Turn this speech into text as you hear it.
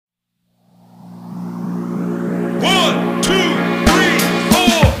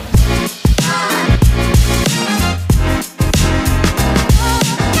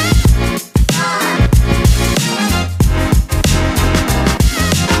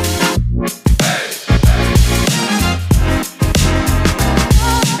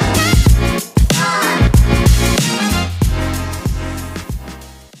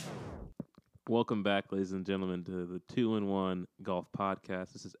Welcome back, ladies and gentlemen, to the 2-in-1 Golf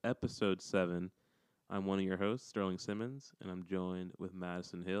Podcast. This is episode 7. I'm one of your hosts, Sterling Simmons, and I'm joined with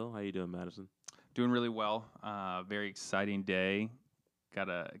Madison Hill. How you doing, Madison? Doing really well. Very exciting day. Got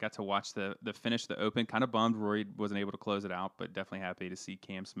to watch the finish of the Open. Kind of bummed Rory wasn't able to close it out, but definitely happy to see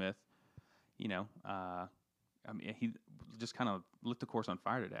Cam Smith. He just kind of lit the course on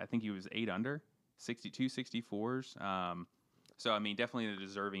fire today. I think he was 8 under, 62, 64s. So, definitely a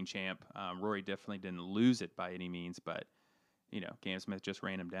deserving champ. Rory definitely didn't lose it by any means, but, Cam Smith just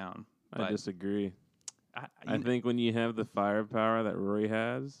ran him down. I disagree. I think when you have the firepower that Rory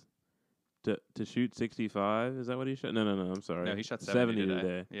has to shoot 65, is that what he shot? No, I'm sorry. No, he shot 70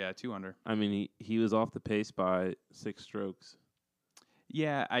 today. Yeah, 2 under. He was off the pace by 6 strokes.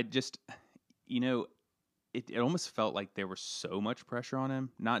 Yeah, it almost felt like there was so much pressure on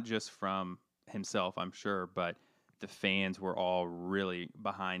him, not just from himself, I'm sure, but the fans were all really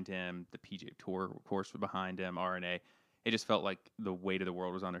behind him. The PGA Tour, of course, was behind him. R&A. It just felt like the weight of the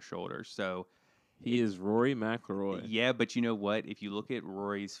world was on his shoulders. So he is Rory McIlroy. Yeah, but you know what? If you look at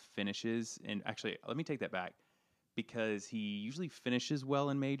Rory's finishes, and actually, let me take that back, because he usually finishes well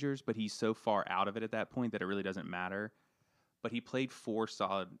in majors, but he's so far out of it at that point that it really doesn't matter. But he played 4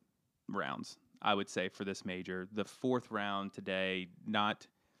 solid rounds, I would say, for this major. The 4th round today,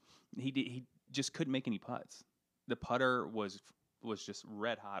 he just couldn't make any putts. The putter was just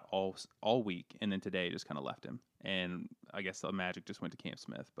red hot all week, and then today just kind of left him. And I guess the magic just went to Cam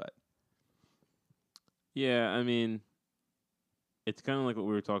Smith. But yeah, it's kind of like what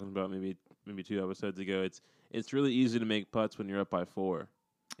we were talking about maybe 2 episodes ago. It's really easy to make putts when you're up by 4.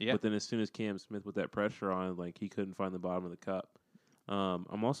 Yeah. But then as soon as Cam Smith with that pressure on, he couldn't find the bottom of the cup.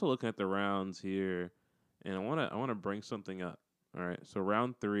 I'm also looking at the rounds here, and I want to bring something up. All right, so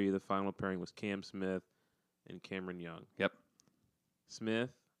round 3, the final pairing was Cam Smith and Cameron Young. Yep. Smith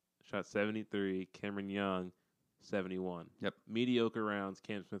shot 73, Cameron Young 71. Yep. Mediocre rounds.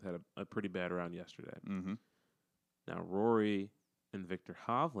 Cam Smith had a pretty bad round yesterday. Mm-hmm. Now, Rory and Victor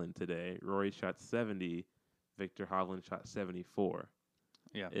Hovland today. Rory shot 70, Victor Hovland shot 74.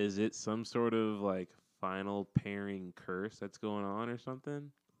 Yeah. Is it some sort of final pairing curse that's going on or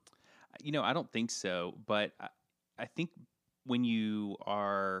something? I don't think so, but I think when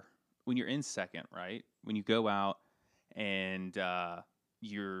you're in second, right? When you go out and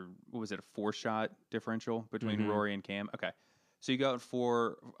you're, what was it, a 4-shot differential between Rory and Cam? Okay. So you go out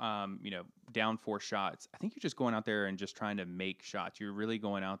 4, down 4 shots. I think you're just going out there and just trying to make shots. You're really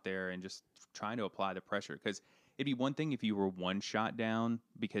going out there and just trying to apply the pressure, because it'd be one thing if you were 1 shot down,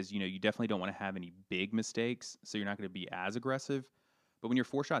 because, you definitely don't want to have any big mistakes, so you're not going to be as aggressive. But when you're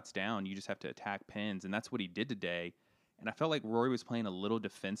 4 shots down, you just have to attack pins, and that's what he did today. And I felt like Rory was playing a little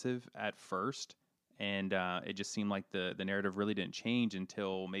defensive at first, and it just seemed like the narrative really didn't change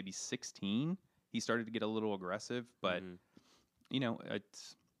until maybe 16. He started to get a little aggressive, but,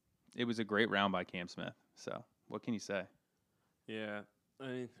 it was a great round by Cam Smith. So what can you say? Yeah,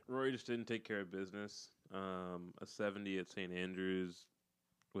 Rory just didn't take care of business. A 70 at St. Andrews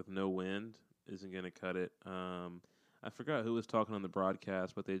with no wind isn't going to cut it. I forgot who was talking on the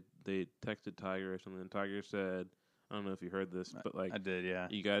broadcast, but they texted Tiger or something. And Tiger said, I don't know if you heard this, but I did, yeah.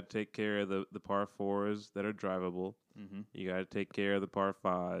 You got to take care of the par 4s that are drivable. Mm-hmm. You got to take care of the par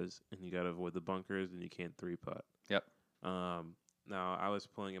 5s, and you got to avoid the bunkers, and you can't 3-putt. Yep. Now, I was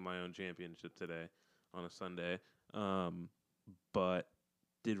playing in my own championship today on a Sunday, but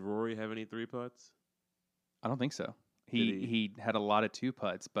did Rory have any 3-putts? I don't think so. He had a lot of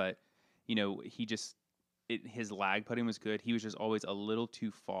 2-putts, but his lag putting was good. He was just always a little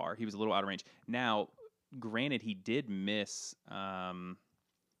too far. He was a little out of range. Now, granted, he did miss. I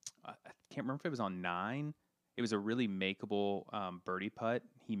can't remember if it was on 9. It was a really makeable birdie putt.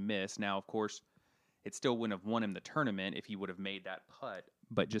 He missed. Now, of course, it still wouldn't have won him the tournament if he would have made that putt.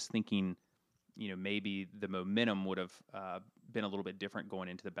 But just thinking, maybe the momentum would have been a little bit different going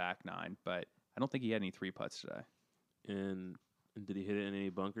into the back 9. But I don't think he had any 3-putts today. And did he hit it in any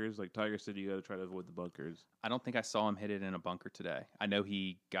bunkers? Like Tiger said, you got to try to avoid the bunkers. I don't think I saw him hit it in a bunker today. I know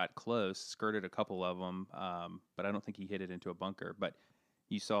he got close, skirted a couple of them, but I don't think he hit it into a bunker. But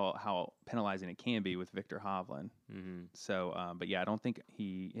you saw how penalizing it can be with Victor Hovland. Mm-hmm. So, but yeah, I don't think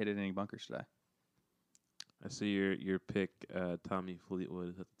he hit it in any bunkers today. I see your pick, Tommy Fleetwood,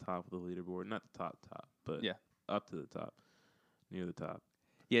 is at the top of the leaderboard. Not the top, but yeah, up to the top, near the top.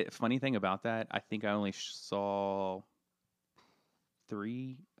 Yeah, funny thing about that, I think I only saw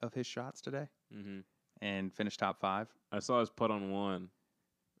 3 of his shots today and finished top 5. I saw his putt on 1,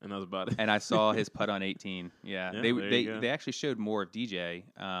 and that was about it. And I saw his putt on 18. Yeah, they actually showed more of DJ,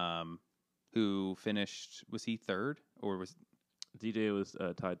 who finished, was he 3rd? Or was DJ was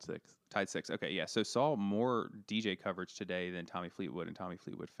tied sixth. Tied sixth. Okay, yeah. So saw more DJ coverage today than Tommy Fleetwood, and Tommy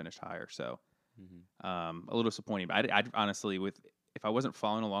Fleetwood finished higher. So a little disappointing. But I honestly, if I wasn't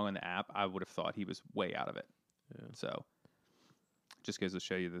following along on the app, I would have thought he was way out of it. Yeah. So just goes to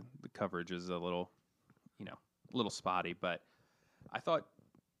show you the coverage is a little spotty. But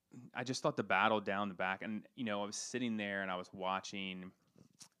I just thought the battle down the back, and I was sitting there and I was watching.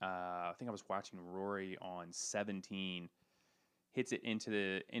 I think I was watching Rory on 17. Hits it into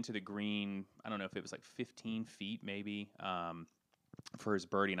the green. I don't know if it was like 15 feet maybe for his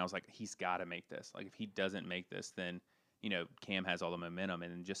birdie, and I was like, he's got to make this. Like if he doesn't make this, then Cam has all the momentum,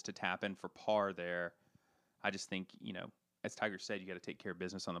 and just to tap in for par there, I just think as Tiger said, you got to take care of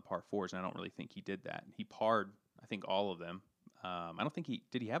business on the par fours, and I don't really think he did that. He parred, I think, all of them. I don't think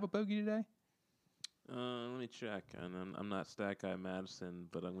did he have a bogey today? Let me check. And I'm not Stat Guy Madison,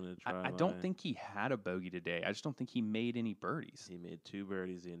 but I'm going to try. I don't think he had a bogey today. I just don't think he made any birdies. He made 2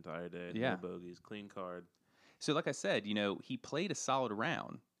 birdies the entire day. Yeah. No bogeys. Clean card. So like I said, he played a solid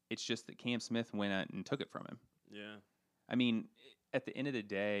round. It's just that Cam Smith went out and took it from him. Yeah. I mean, at the end of the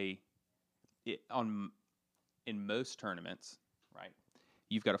day, in most tournaments, right,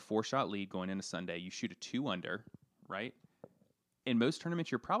 you've got a 4-shot lead going into Sunday. You shoot a 2 under, right? In most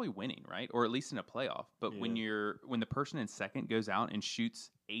tournaments, you're probably winning, right? Or at least in a playoff. But when the person in second goes out and shoots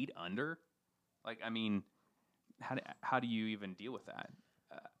 8 under, like, I mean, how do you even deal with that?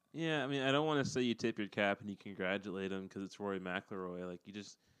 Yeah, I mean, I don't want to say you tip your cap and you congratulate him because it's Rory McIlroy. Like,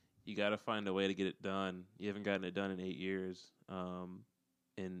 you got to find a way to get it done. You haven't gotten it done in 8 years,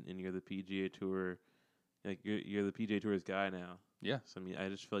 and you're the PGA Tour. Like, you're the PGA Tour's guy now. Yeah. So, I mean, I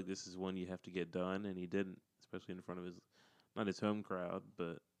just feel like this is one you have to get done, and he didn't, especially in front of not his home crowd,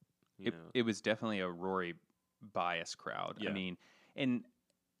 but it was definitely a Rory bias crowd. Yeah. I mean, and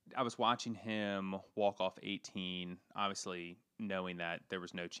I was watching him walk off 18, obviously knowing that there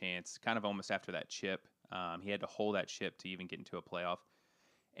was no chance, kind of almost after that chip. He had to hold that chip to even get into a playoff.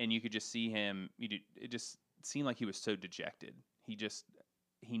 And you could just see him, it just seemed like he was so dejected.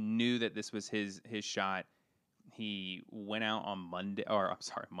 He knew that this was his shot. He went out on Monday.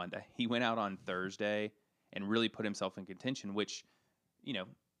 He went out on Thursday and really put himself in contention, which,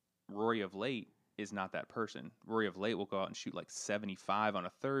 Rory of late is not that person. Rory of late will go out and shoot like 75 on a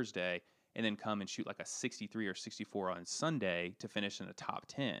Thursday and then come and shoot like a 63 or 64 on Sunday to finish in the top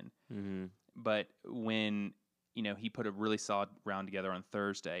 10. Mm-hmm. But when, he put a really solid round together on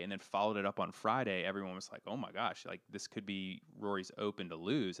Thursday and then followed it up on Friday, everyone was like, oh my gosh, like this could be Rory's Open to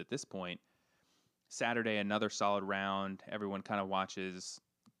lose at this point. Saturday, another solid round. Everyone kind of watches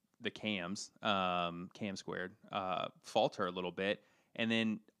the Cams, Cam squared, falter a little bit. And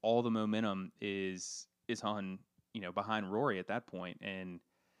then all the momentum is on, behind Rory at that point. And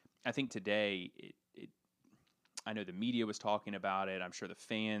I think today, I know the media was talking about it. I'm sure the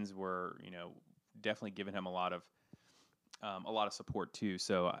fans were, definitely giving him a lot of support too.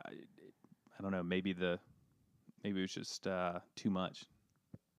 So I don't know, maybe it was just too much.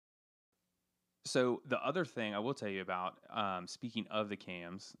 So the other thing I will tell you about, speaking of the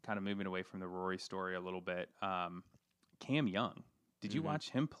Cams, kind of moving away from the Rory story a little bit, Cam Young. Did you watch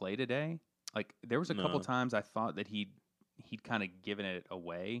him play today? Like there was a couple times I thought that he'd kind of given it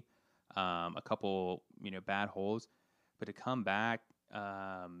away, a couple bad holes, but to come back,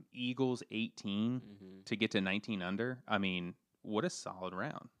 Eagles 18 to get to 19 under. I mean, what a solid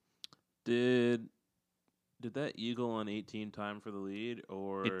round. Did that eagle on 18 time for the lead,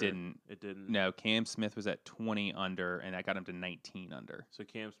 or it didn't? It didn't. No, Cam Smith was at 20 under, and that got him to 19 under. So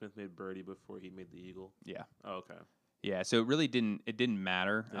Cam Smith made birdie before he made the eagle. Yeah. Oh, okay. Yeah. So it really didn't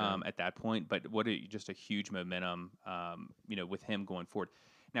matter at that point. But just a huge momentum, with him going forward.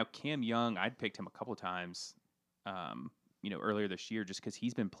 Now Cam Young, I'd picked him a couple times, earlier this year, just because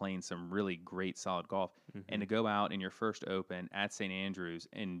he's been playing some really great, solid golf, and to go out in your first Open at St. Andrews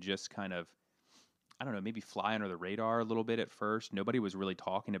and just kind of, I don't know, maybe fly under the radar a little bit at first. Nobody was really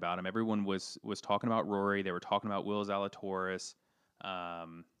talking about him. Everyone was talking about Rory. They were talking about Will Zalatoris. I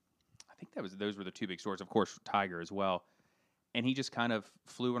think those were the two big stories. Of course, Tiger as well. And he just kind of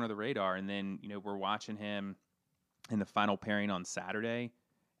flew under the radar. And then, we're watching him in the final pairing on Saturday,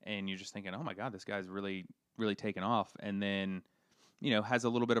 and you're just thinking, oh my God, this guy's really, really taken off. And then, has a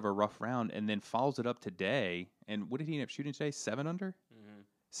little bit of a rough round, and then follows it up today. And what did he end up shooting today? 7 under?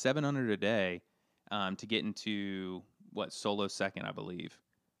 7 under today. To get into solo second, I believe,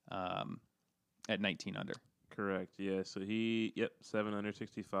 at 19 under. Correct. Yeah. So 7 under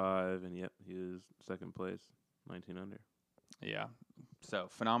 65, and he was second place, 19 under. Yeah. So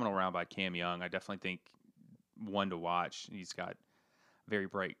phenomenal round by Cam Young. I definitely think one to watch. He's got a very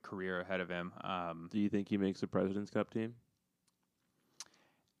bright career ahead of him. Do you think he makes the President's Cup team?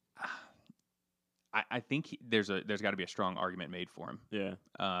 I think there's got to be a strong argument made for him.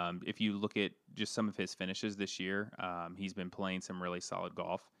 Yeah. If you look at just some of his finishes this year, he's been playing some really solid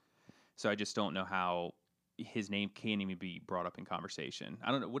golf. So I just don't know how his name can't even be brought up in conversation.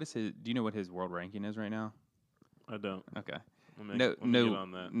 I don't know what is his. Do you know what his world ranking is right now? I don't. Okay. Let me get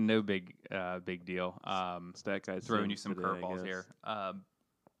on that. No big deal. Stat guy throwing you some today, curveballs here.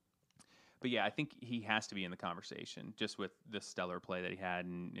 But yeah, I think he has to be in the conversation just with the stellar play that he had,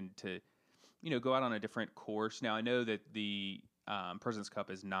 and to go out on a different course. Now I know that the President's Cup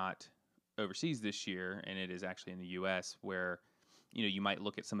is not overseas this year, and it is actually in the U.S. where you might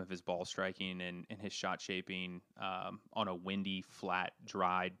look at some of his ball striking and his shot shaping on a windy, flat,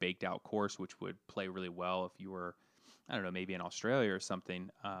 dried, baked out course, which would play really well if you were, I don't know, maybe in Australia or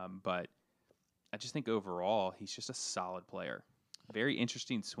something. But I just think overall he's just a solid player. Very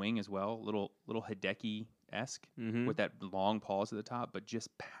interesting swing as well, little Hideki-esque with that long pause at the top, but just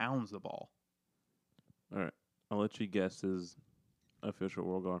pounds the ball. All right, I'll let you guess his official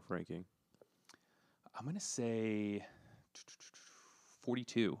world golf ranking. I'm gonna say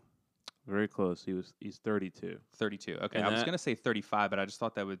 42. Very close. He's 32. 32. Okay, and I was gonna say 35, but I just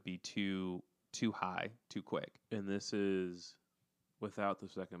thought that would be too high, too quick. And this is without the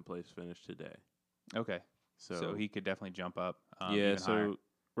second place finish today. Okay. So he could definitely jump up. Yeah, so higher.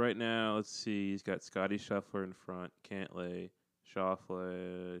 Right now, let's see. He's got Scotty Scheffler in front, Cantlay,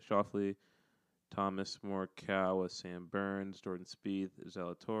 Schauffele, Thomas Morikawa, Sam Burns, Jordan Spieth,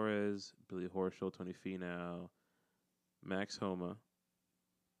 Zalatoris, Billy Horschel, Tony Finau, Max Homa,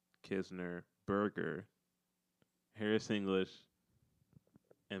 Kisner, Berger, Harris English,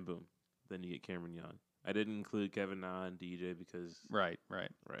 and boom. Then you get Cameron Young. I didn't include Kevin Na and DJ because... Right.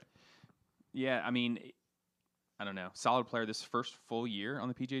 Yeah, I mean... I don't know. Solid player this first full year on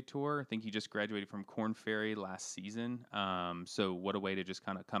the PGA Tour. I think he just graduated from Korn Ferry last season. So what a way to just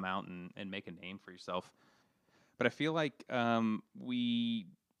kind of come out and make a name for yourself. But I feel like we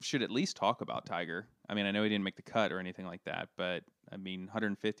should at least talk about Tiger. I mean, I know he didn't make the cut or anything like that, but I mean,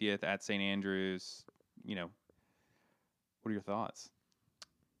 150th at St. Andrews, what are your thoughts?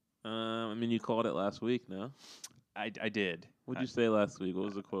 I mean, you called it last week, no? I did. What did you say last week? What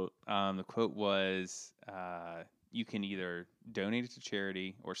was the quote? The quote was, you can either donate it to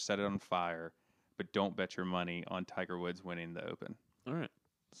charity or set it on fire, but don't bet your money on Tiger Woods winning the Open. All right.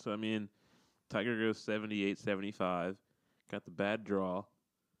 So, I mean, Tiger goes 78-75, got the bad draw.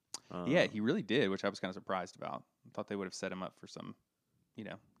 Yeah, he really did, which I was kind of surprised about. I thought they would have set him up for some,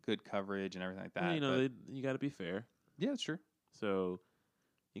 good coverage and everything like that. Well, you got to be fair. Yeah, that's true. So...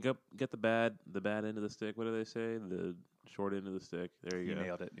 You get the bad end of the stick. What do they say? The short end of the stick. There you go. You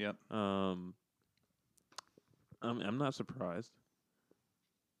nailed it. Yep. I'm not surprised.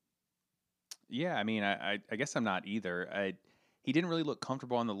 Yeah, I mean, I guess I'm not either. He didn't really look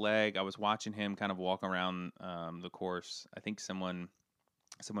comfortable on the leg. I was watching him kind of walk around the course. I think someone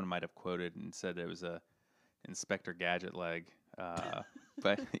might have quoted and said it was a Inspector Gadget leg.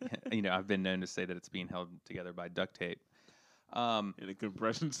 But I've been known to say that it's being held together by duct tape. In a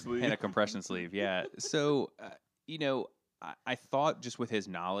compression sleeve. In a compression sleeve, yeah. So, I thought just with his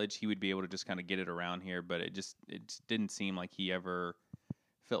knowledge, he would be able to just kind of get it around here, but it didn't seem like he ever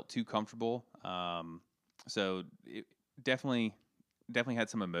felt too comfortable. So it definitely had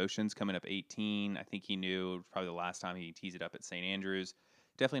some emotions coming up 18. I think he knew it was probably the last time he teased it up at St. Andrews.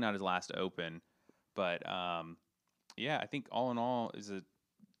 Definitely not his last Open, but yeah, I think all in all is a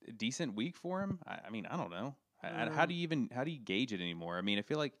decent week for him. I mean, I don't know. How do you gauge it anymore? I mean, I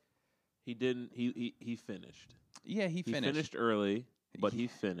feel like he didn't. He finished. Yeah, he finished. He finished early, but he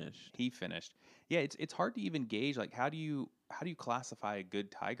finished. He finished. Yeah, it's hard to even gauge. Like, how do you classify a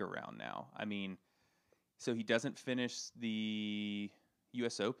good Tiger round now? I mean, so he doesn't finish the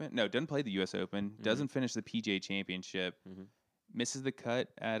U.S. Open. No, doesn't play the U.S. Open. Mm-hmm. Doesn't finish the PGA Championship. Mm-hmm. Misses the cut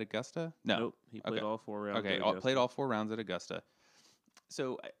at Augusta. No, nope. He played all 4 rounds. Okay, played all 4 rounds at Augusta.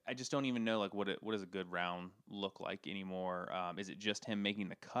 So I just don't even know what does a good round look like anymore. Is it just him making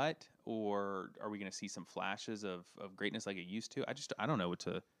the cut, or are we going to see some flashes of greatness like it used to? I don't know what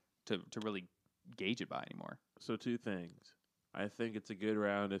to really gauge it by anymore. So 2 things. I think it's a good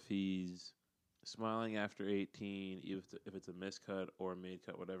round if he's smiling after 18, if it's a miscut or a made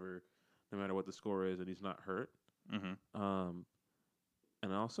cut, whatever, no matter what the score is, and he's not hurt. Mm-hmm.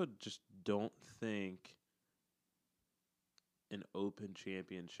 And I also just don't think an Open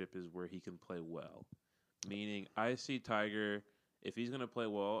Championship is where he can play well. Meaning, I see Tiger, if he's going to play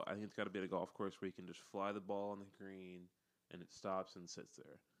well, I think it's got to be at a golf course where he can just fly the ball on the green and it stops and sits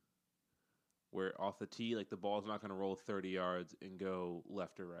there. Where off the tee, like the ball's not going to roll 30 yards and go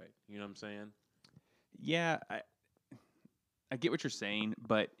left or right. You know what I'm saying? Yeah, I get what you're saying,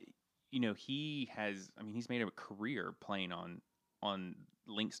 but he has. I mean, he's made a career playing on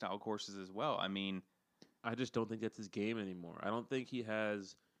link style courses as well. I mean, I just don't think that's his game anymore. I don't think he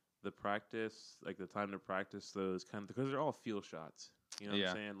has the practice, like the time to practice those kind of, because they're all feel shots. You know what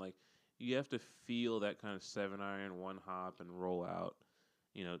I'm saying? Like you have to feel that kind of 7-iron, one hop, and roll out.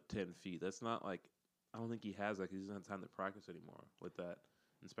 10 feet. That's not like, I don't think he has that. 'Cause he doesn't have time to practice anymore with that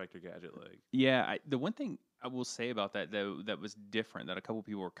Inspector Gadget leg. Yeah, the one thing I will say about that though that was different that a couple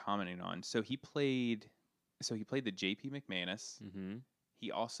people were commenting on. So he played the JP McManus. Mm-hmm.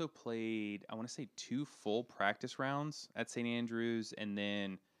 He also played, I want to say, 2 full practice rounds at St. Andrews, and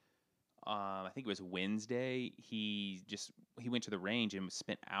then I think it was Wednesday. He went to the range and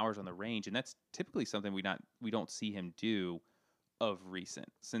spent hours on the range, and that's typically something we don't see him do of recent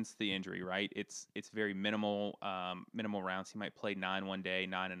since the injury. Right? It's very minimal rounds. He might play 9 one day,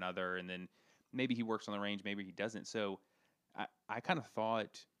 9 another, and then maybe he works on the range, maybe he doesn't. So I kind of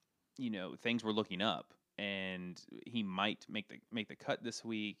thought, things were looking up, and he might make the cut this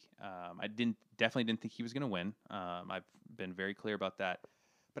week. I definitely didn't think he was going to win. I've been very clear about that,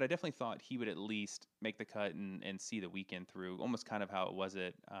 but I definitely thought he would at least make the cut and see the weekend through, almost kind of how it was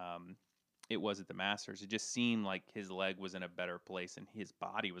at the Masters. It just seemed like his leg was in a better place and his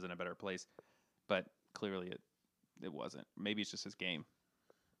body was in a better place, but clearly it wasn't. Maybe it's just his game.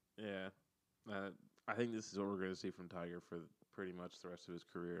 Yeah. I think this is what we're going to see from Tiger for pretty much the rest of his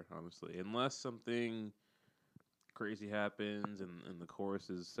career, honestly. Unless something crazy happens and the course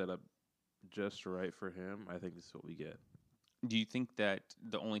is set up just right for him, I think this is what we get. Do you think that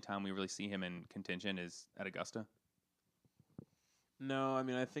the only time we really see him in contention is at Augusta? No, I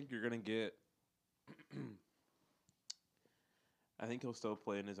mean, I think you're going to get... I think he'll still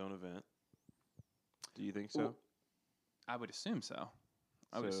play in his own event. Do you think so? Well, I would assume so.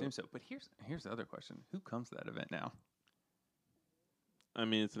 But here's the other question. Who comes to that event now? I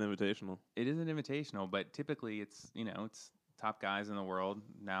mean, it's an invitational. It is an invitational, but typically it's top guys in the world.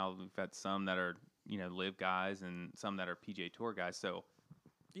 Now we've got some that are, live guys and some that are PGA Tour guys. So,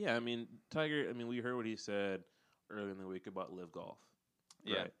 yeah, I mean, Tiger, we heard what he said earlier in the week about live golf.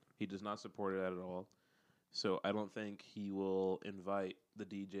 Yeah. Right? He does not support it at all. So I don't think he will invite the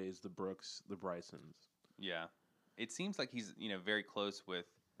DJs, the Brooks, the Brysons. Yeah. It seems like he's, very close with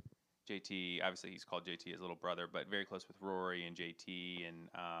JT. Obviously, he's called JT his little brother, but very close with Rory and JT. And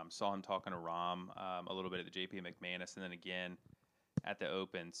saw him talking to Rahm a little bit at the JP McManus, and then again at the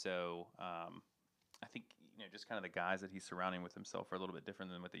Open. So I think just kind of the guys that he's surrounding with himself are a little bit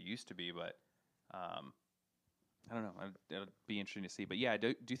different than what they used to be. But I don't know. It'll be interesting to see. But yeah, I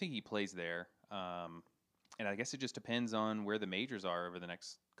do think he plays there. And I guess it just depends on where the majors are over the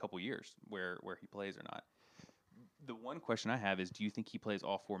next couple years, where he plays or not. The one question I have is, do you think he plays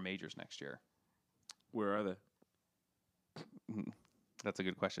all 4 majors next year? Where are they? That's a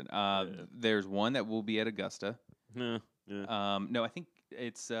good question. There's one that will be at Augusta. Yeah. No, I think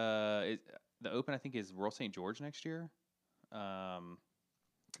it's the Open. I think is Royal St. George next year.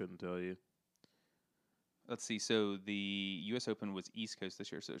 Couldn't tell you. Let's see. So the U.S. Open was East Coast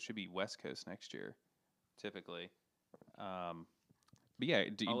this year, so it should be West Coast next year, typically. But yeah,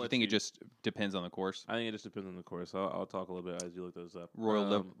 do you think it just depends on the course? I think it just depends on the course. I'll talk a little bit as you look those up.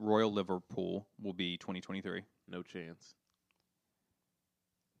 Royal Liverpool will be 2023. No chance.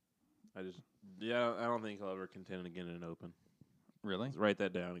 I don't think he'll ever contend again in an Open. Really? Just write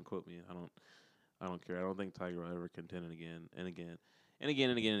that down and quote me. I don't care. I don't think Tiger will ever contend again and again and again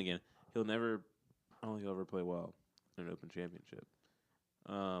and again and again. I don't think he'll ever play well in an Open Championship.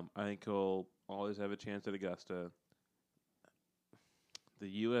 I think he'll always have a chance at Augusta. The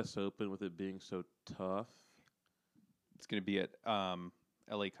U.S. Open, with it being so tough, it's going to be at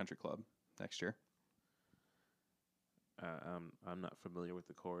L.A. Country Club next year. I'm not familiar with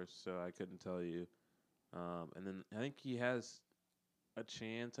the course, so I couldn't tell you. And then I think he has a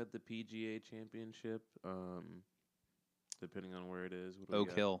chance at the PGA Championship, depending on where it is.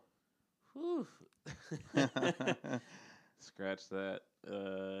 Oak Hill. Whew. Scratch that.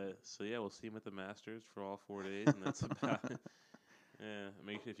 So yeah, we'll see him at the Masters for all 4 days, and that's about it.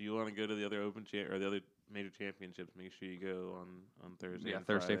 Yeah, if you want to go to the other Open or the other major championships, make sure you go on Thursday. Yeah, and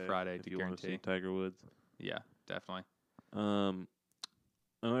Thursday, Friday if to you guarantee. Want to see Tiger Woods. Yeah, definitely.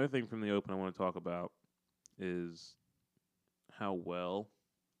 Another thing from the Open I want to talk about is how well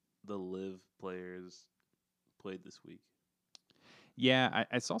the LIV players played this week. Yeah,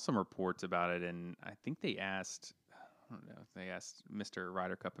 I saw some reports about it, and I think they asked, they asked Mr.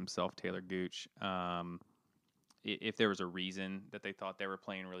 Ryder Cup himself, Taylor Gooch, if there was a reason that they thought they were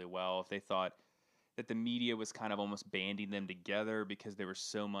playing really well, if they thought that the media was kind of almost banding them together because there was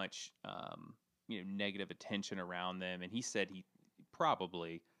so much, negative attention around them. And he said he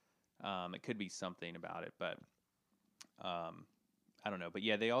probably, It could be something about it, but I don't know. But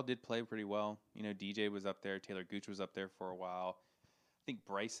yeah, they all did play pretty well. You know, DJ was up there. Taylor Gooch was up there for a while. I think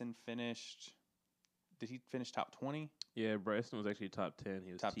Bryson finished. Did he finish top 20? Yeah, Bryson was actually top 10.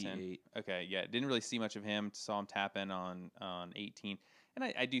 He was Top T8. 10. Okay, yeah. Didn't really see much of him. Saw him tap in on 18.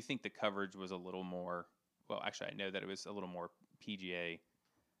 And I do think the coverage was a little more. Well, actually, I know that it was a little more PGA,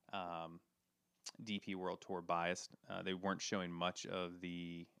 DP World Tour biased. They weren't showing much of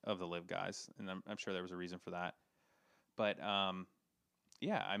the live guys, and I'm sure there was a reason for that. But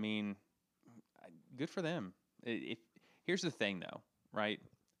yeah, I mean, good for them. Here's the thing, though, right?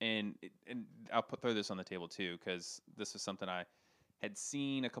 And I'll throw this on the table too, because this is something I had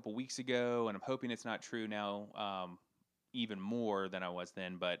seen a couple weeks ago, and I'm hoping it's not true now, even more than I was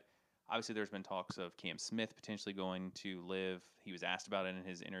then. But obviously, there's been talks of Cam Smith potentially going to live. He was asked about it in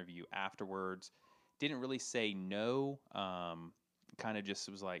his interview afterwards. Didn't really say no. Kind of just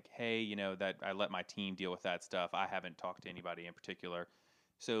was like, hey, you know, that I let my team deal with that stuff. I haven't talked to anybody in particular.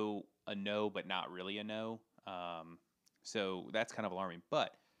 So a no, but not really a no. So that's kind of alarming.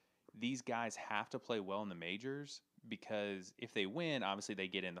 But these guys have to play well in the majors, because if they win, obviously they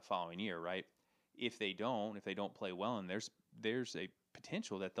get in the following year, right? If they don't play well, and there's a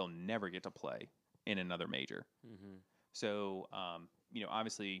potential that they'll never get to play in another major. Mm-hmm. So, you know,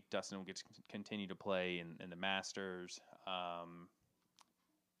 obviously Dustin will get to continue to play in the Masters,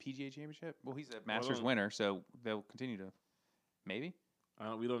 PGA Championship. Well, he's a Masters winner, so they'll continue to maybe.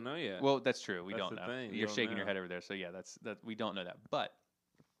 We don't know yet. Well, that's true. We That's don't the know. thing. You're don't shaking know. your head over there, so yeah, that we don't know that. But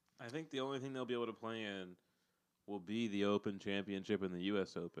I think the only thing they'll be able to play in will be the Open Championship and the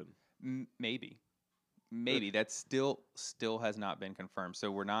U.S. Open. Maybe that still has not been confirmed.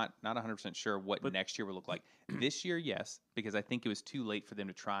 So we're not 100% sure what next year will look like. This year, yes, because I think it was too late for them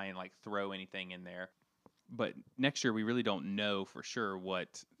to try and like throw anything in there. But next year, we really don't know for sure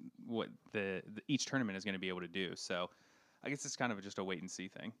what the each tournament is going to be able to do. So I guess it's kind of just a wait and see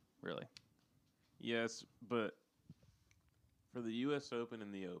thing, really. Yes, but for the U.S. Open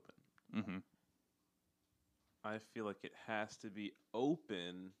and the Open, Mm-hmm. I feel like it has to be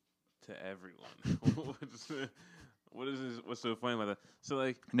open to everyone. What is this? What's so funny about that? So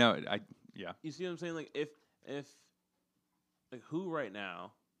like, No, you see what I'm saying? Like if like who right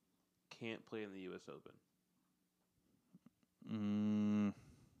now can't play in the U.S. Open?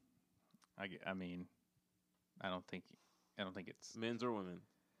 I mean, I don't think it's. Men's or women?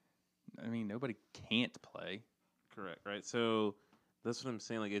 I mean, nobody can't play. Correct, right? So that's what I'm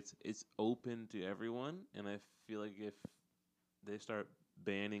saying. Like it's open to everyone, and I feel like if they start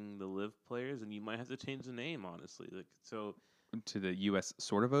banning the live players, and you might have to change the name, honestly. Like so To the U.S.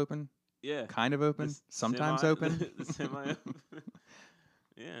 sort of open, yeah, kind of open, sometimes open. the semi open.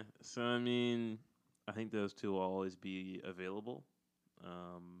 Yeah. So I mean, I think those two will always be available.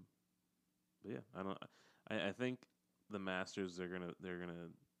 But yeah, I think the Masters they're gonna.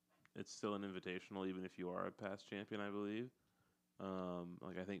 It's still an invitational, even if you are a past champion, I believe.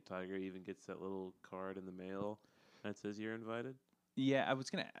 Like I think Tiger even gets that little card in the mail that says you're invited. Yeah, I was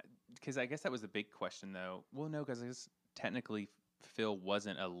gonna, because I guess that was the big question, though. Well, no, because I guess technically Phil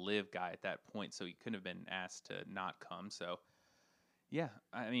wasn't a live guy at that point, so he couldn't have been asked to not come. So, yeah,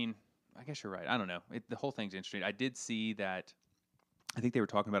 I mean, I guess you're right. I don't know. The whole thing's interesting. I did see that. I think they were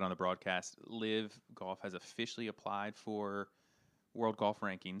talking about on the broadcast. Live Golf has officially applied for World Golf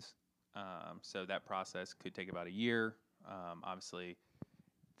Rankings, so that process could take about a year. Obviously,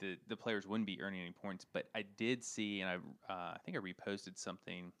 the players wouldn't be earning any points, but I did see, and I think I reposted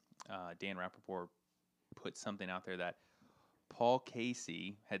something. Dan Rappaport put something out there that Paul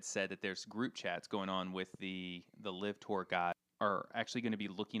Casey had said that there's group chats going on with the Live Tour guys are actually going to be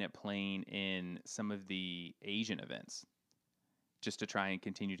looking at playing in some of the Asian events just to try and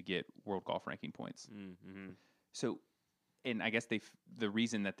continue to get World Golf Ranking points. Mm-hmm. So, and I guess the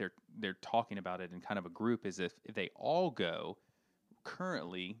reason that they're talking about it in kind of a group is if they all go,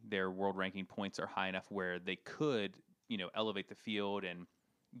 currently their world ranking points are high enough where they could, elevate the field and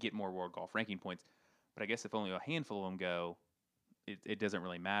get more World Golf Ranking points. But I guess if only a handful of them go, it doesn't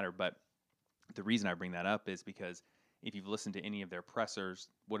really matter. But the reason I bring that up is because if you've listened to any of their pressers,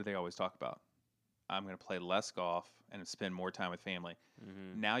 what do they always talk about? I'm going to play less golf and spend more time with family.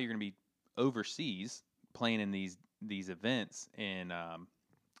 Mm-hmm. Now you're going to be overseas playing in these events, and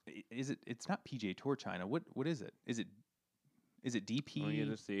it's not PGA Tour China. What is it? Is it DP? Oh, yeah,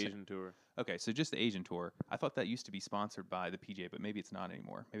 just the Asian Tour. Okay, so just the Asian Tour. I thought that used to be sponsored by the PGA, but maybe it's not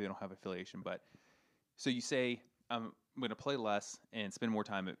anymore. Maybe they don't have affiliation. But so you say I'm going to play less and spend more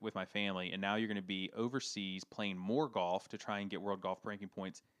time with my family, and now you're going to be overseas playing more golf to try and get World Golf Ranking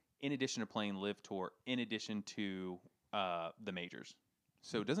points, in addition to playing Live Tour, in addition to the majors.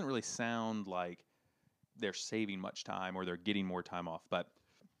 So it doesn't really sound like they're saving much time or they're getting more time off. But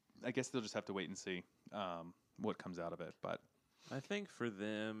I guess they'll just have to wait and see what comes out of it. But I think for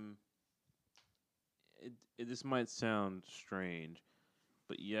them, this might sound strange,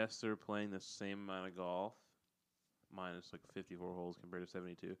 but yes, they're playing the same amount of golf, minus like 54 holes compared to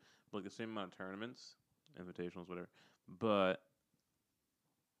 72, but like the same amount of tournaments, invitationals, whatever. But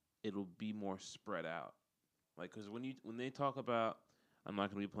it'll be more spread out. Like, because when they talk about I'm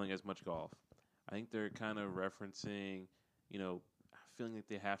not going to be playing as much golf, I think they're kind of referencing, feeling like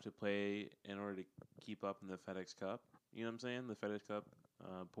they have to play in order to keep up in the FedEx Cup. You know what I'm saying? The FedEx Cup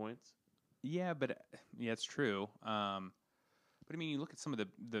points. yeah, it's true. But I mean, you look at some of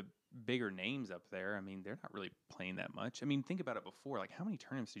the bigger names up there. I mean, they're not really playing that much. I mean, think about it before. Like, how many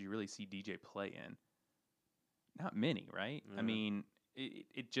tournaments did you really see DJ play in? Not many, right? Yeah. I mean,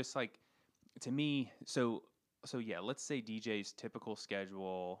 it just like to me. So yeah, let's say DJ's typical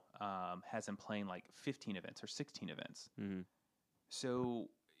schedule has him playing like 15 events or 16 events. Mm-hmm. So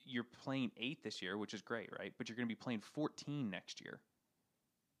you're playing 8 this year, which is great, right? But you're going to be playing 14 next year,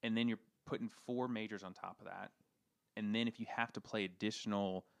 and then you're putting 4 majors on top of that. And then if you have to play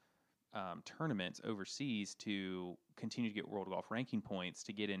additional tournaments overseas to continue to get world golf ranking points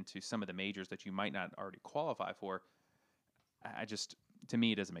to get into some of the majors that you might not already qualify for, to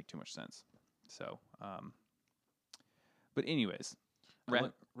me, it doesn't make too much sense. So, but anyways,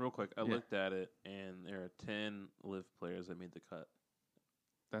 real quick, I looked at it, and there are 10 live players that made the cut.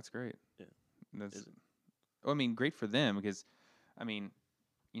 That's great. Yeah. I mean, great for them because, I mean,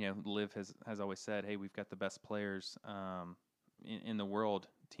 Liv has always said, hey, we've got the best players in the world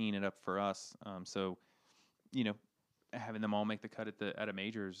teeing it up for us. So, having them all make the cut at a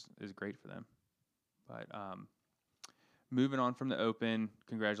major is great for them. But moving on from the Open,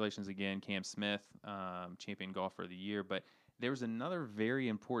 congratulations again, Cam Smith, champion golfer of the year. But there was another very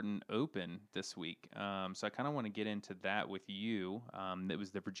important Open this week. So I kind of want to get into that with you. That was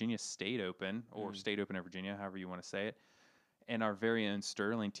the Virginia State Open, or State Open of Virginia, however you want to say it. And our very own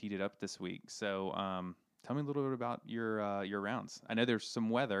Sterling teed it up this week. So tell me a little bit about your rounds. I know there's some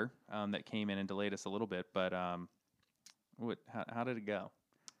weather that came in and delayed us a little bit, but how did it go?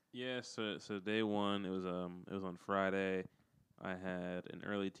 Yeah, so day one, it was on Friday. I had an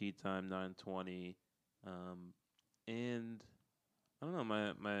early tee time, 9:20, and I don't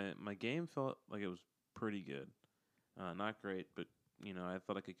know, my game felt like it was pretty good. Not great, but I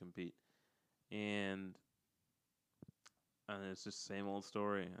thought I could compete. And it's just the same old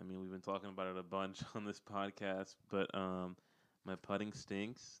story. I mean, we've been talking about it a bunch on this podcast, but my putting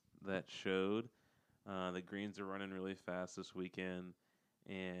stinks. That showed. The greens are running really fast this weekend,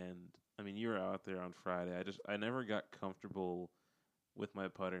 and I mean, you were out there on Friday. I never got comfortable with my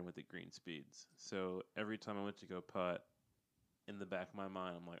putter and with the green speeds. So every time I went to go putt, in the back of my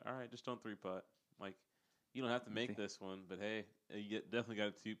mind, I'm like, all right, just don't 3-putt. Like, you don't have to make this one, but hey, you definitely got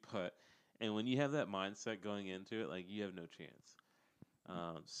a 2-putt. And when you have that mindset going into it, like, you have no chance.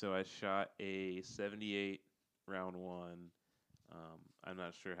 So I shot a 78 round one. I'm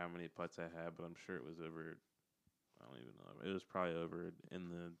not sure how many putts I had, but I'm sure it was over. I don't even know. It was probably over in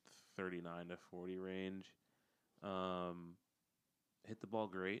the 39 to 40 range. Hit the ball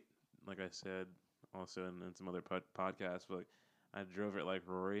great, like I said, also in some other podcasts. But like, I drove it like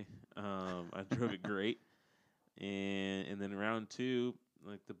Rory. I drove it great, and then round two,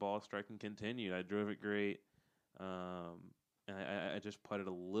 like, the ball striking continued. I drove it great, and I just putted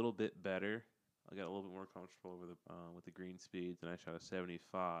a little bit better. I got a little bit more comfortable with the green speeds, and I shot a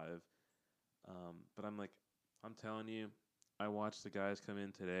 75. But I'm telling you, I watched the guys come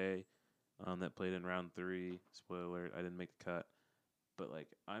in today that played in round 3. Spoiler alert, I didn't make the cut. But, like,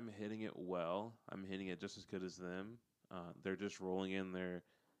 I'm hitting it well. I'm hitting it just as good as them. They're just rolling in their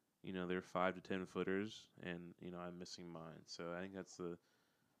 5 to 10 footers, and, I'm missing mine. So I think that's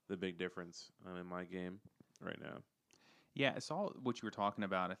the big difference in my game right now. Yeah, I saw what you were talking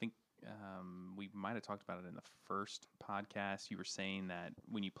about. I think we might have talked about it in the first podcast. You were saying that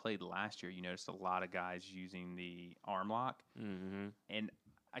when you played last year, you noticed a lot of guys using the arm lock. Mm-hmm. And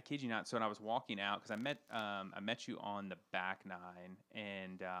I kid you not. So when I was walking out, because I met you on the back nine,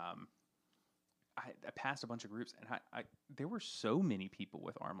 and I passed a bunch of groups, and I there were so many people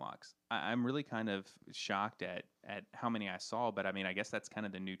with arm locks. I'm really kind of shocked at how many I saw. But I mean, I guess that's kind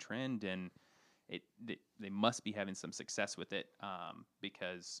of the new trend, and they must be having some success with it,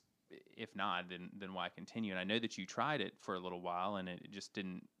 because if not, then why continue? And I know that you tried it for a little while, and it just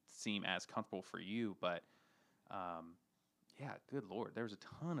didn't seem as comfortable for you. But yeah, good Lord, there was a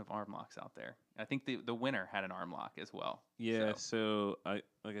ton of arm locks out there. I think the winner had an arm lock as well. Yeah, so like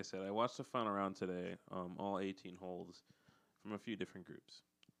I said, I watched the final round today, all 18 holes from a few different groups,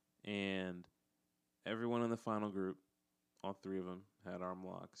 and everyone in the final group, all three of them, had arm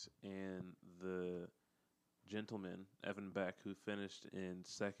locks, and the gentleman, Evan Beck, who finished in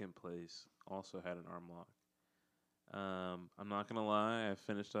second place, also had an arm lock. I'm not gonna lie, I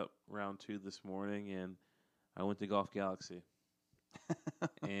finished up round 2 this morning, and I went to Golf Galaxy,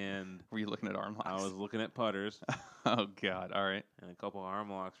 and Were you looking at arm locks? I was looking at putters, Oh God! All right. and a couple arm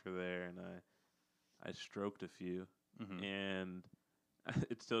locks were there, and I stroked a few, Mm-hmm. and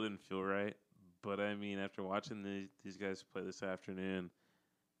it still didn't feel right. But I mean, after watching these guys play this afternoon,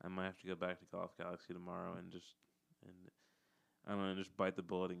 I might have to go back to Golf Galaxy tomorrow and I don't know, just bite the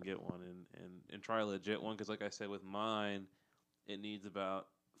bullet and get one and try a legit one. Because like I said, with mine, it needs about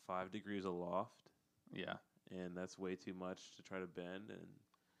 5 degrees of loft, Yeah. and that's way too much to try to bend. And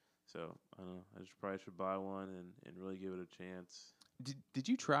so I don't know. I just probably should buy one and really give it a chance. Did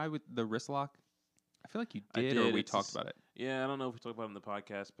you try with the wrist lock? I feel like you I did, or did. we It's talked just- about it. Yeah, I don't know if we talked about it in the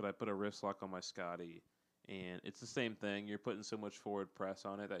podcast, but I put a wrist lock on my Scotty, and it's the same thing. You're putting so much forward press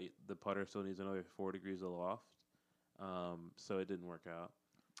on it that the putter still needs another 4 degrees of loft. So it didn't work out.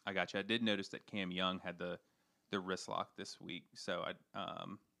 I got you. I did notice that Cam Young had the wrist lock this week, so I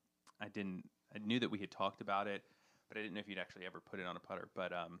knew that we had talked about it, but I didn't know if you'd actually ever put it on a putter.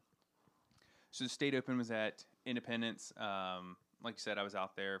 But so the State Open was at Independence. Like you said, I was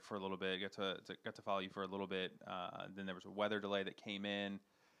out there for a little bit. Got to follow you for a little bit. Then there was a weather delay that came in,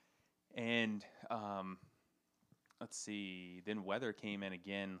 and let's see. Then weather came in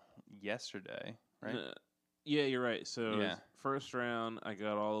again yesterday, right? Yeah, you're right. So Yeah. first round, I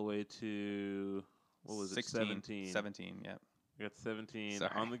got all the way to what was 16, it? 17. 17, yeah. I got 17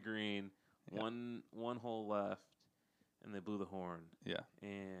 Sorry. on the green. Yeah. One hole left, and they blew the horn. Yeah.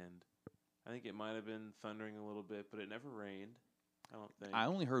 And I think it might have been thundering a little bit, but it never rained. I don't think. I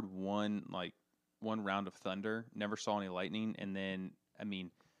only heard one round of thunder, never saw any lightning, and then, I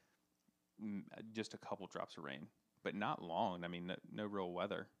mean, just a couple drops of rain, but not long. I mean, no real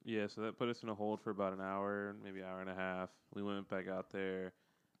weather. Yeah, so that put us in a hold for about an hour, maybe hour and a half. We went back out there,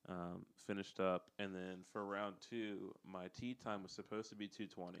 finished up, and then for round 2, my tee time was supposed to be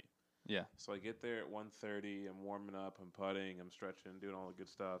 2:20. Yeah. So I get there at 1:30. I'm warming up. I'm putting. I'm stretching, doing all the good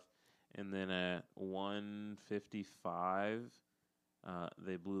stuff. And then at 1:55,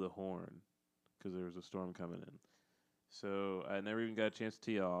 they blew the horn because there was a storm coming in. So I never even got a chance to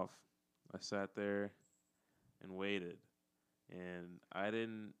tee off. I sat there and waited, and I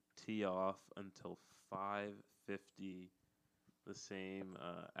didn't tee off until 5:50 the same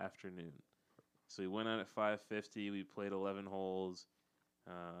afternoon. So we went out at 5:50. We played 11 holes.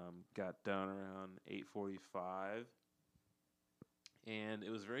 Got done around 8:45, and it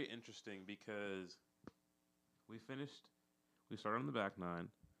was very interesting because we started on the back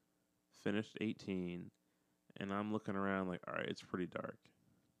 9, finished 18, and I'm looking around like, all right, it's pretty dark.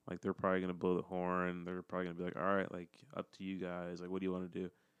 Like, they're probably going to blow the horn. They're probably going to be like, all right, like, up to you guys. Like, what do you want to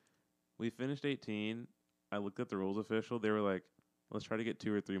do? We finished 18. I looked at the rules official. They were like, let's try to get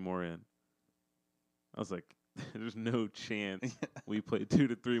 2 or 3 more in. I was like, there's no chance we play 2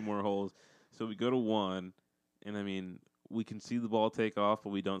 to 3 more holes. So we go to 1, and I mean, we can see the ball take off, but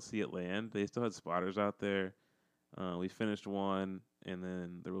we don't see it land. They still had spotters out there. We finished 1, and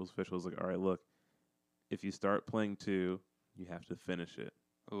then the rules official was like, all right, look, if you start playing 2, you have to finish it.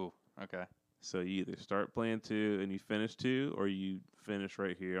 Ooh, okay. So you either start playing 2 and you finish 2, or you finish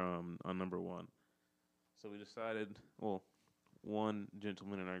right here on number 1. So we decided, well, one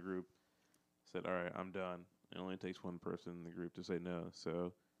gentleman in our group said, all right, I'm done. It only takes one person in the group to say no.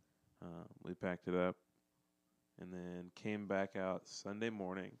 So we packed it up and then came back out Sunday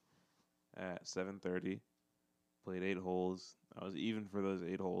morning at 7:30, played 8 holes. I was even for those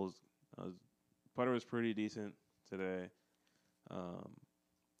 8 holes. Putter was pretty decent today.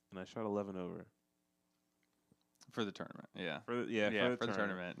 And I shot 11 over. For the tournament, yeah. For the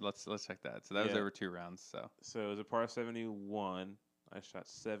tournament. Let's check that. So that was over 2 rounds. So it was a par 71. I shot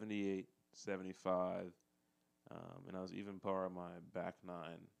 78, 75, and I was even par on my back 9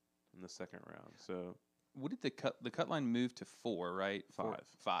 in the second round. So what did the cut line move to 4, right? 5.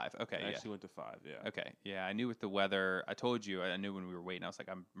 5. Okay, I yeah. actually went to 5. Yeah. Okay, yeah. I knew with the weather. I told you. I knew when we were waiting. I was like,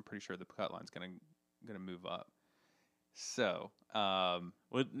 I'm pretty sure the cut line's gonna move up. So, Do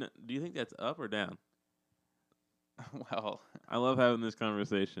you think that's up or down? well, I love having this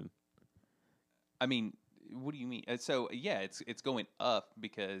conversation. I mean, what do you mean? So, yeah, it's going up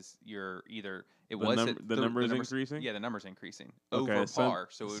because you're either The number's increasing? Yeah, the number's increasing Okay, over par,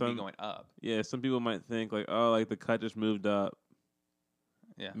 so it would be going up. Yeah, some people might think like, oh, like the cut just moved up.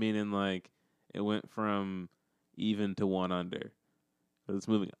 Yeah, Meaning like it went from even to 1 under, but it's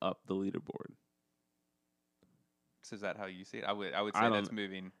moving up the leaderboard. So is that how you see it? I would I say don't. that's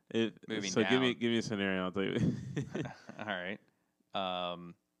moving It, moving so down. give me a scenario. I'll tell you. All right.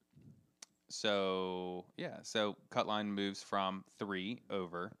 So yeah, so cut line moves from 3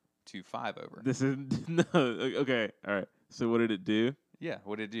 over to 5 over. This is no. Okay. All right. So what did it do? Yeah,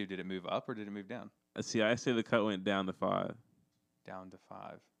 what did it do? Did it move up or did it move down? See, I say the cut went down to 5 Down to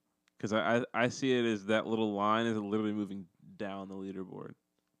 5. because I see it as that little line is literally moving down the leaderboard.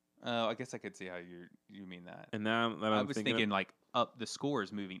 Oh, I guess I could see how you mean that. And now that I I'm was thinking, thinking like up. The score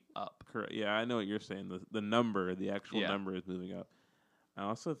is moving up. correct. Yeah, I know what you're saying. The number, the actual Yeah. number is moving up. I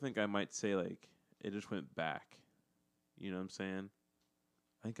also think I might say like it just went back. You know what I'm saying?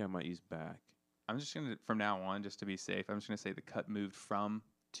 I think I might use back. I'm just gonna from now on, just to be safe, I'm just gonna say the cut moved from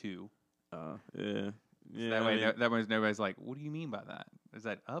 2. Yeah. Yeah. That I way, mean, that way, nobody's like, "What do you mean by that? Is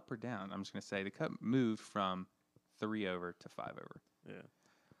that up or down?" I'm just gonna say the cut moved from 3 over to 5 over. yeah.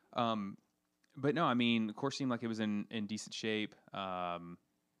 But no, I mean, the course seemed like it was in decent shape.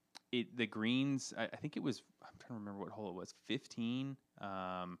 The greens, I think it was. I'm trying to remember what hole it was. 15,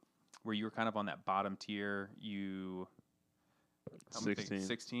 where you were kind of on that bottom tier. 16.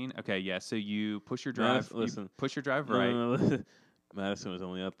 16. Okay, yeah. So you push your drive. Listen. Push your drive No, right. no. Madison was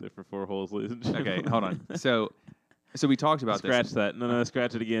only up there for 4 holes, ladies and gentlemen. Okay, hold on. So we talked about Scratch this. that. No,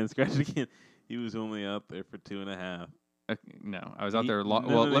 scratch it again. Scratch it again. He was only up there for 2.5. No, I was out there. No, Well,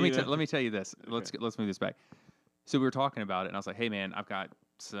 no, let you have me to- tell you this. Okay. Let's move this back. So we were talking about it, and I was like, "Hey, man, I've got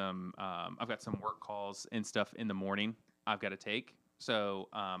some work calls and stuff in the morning. I've got to take. So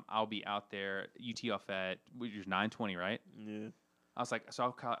I'll be out there. You tee off at which is 9:20, right? Yeah. I was like, so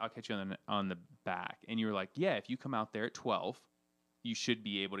I'll catch you on the back, and you were like, yeah, if you come out there at 12, you should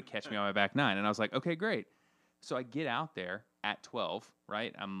be able to catch me on my back 9. And I was like, okay, great. So I get out there at 12,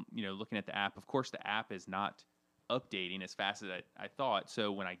 right? I'm looking at the app. Of course, the app is not updating as fast as I thought.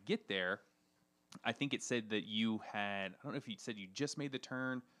 So when I get there, I think it said that you had, I don't know if you said you just made the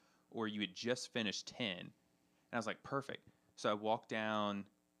turn or you had just finished 10. And I was like, perfect. So I walked down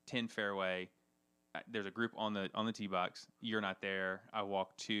 10 fairway. There's a group on the tee box. You're not there. I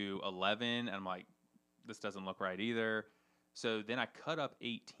walk to 11, and I'm like, this doesn't look right either. So then I cut up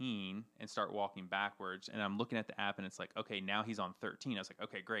 18 and start walking backwards, and I'm looking at the app, and it's like, okay, now he's on 13. I was like,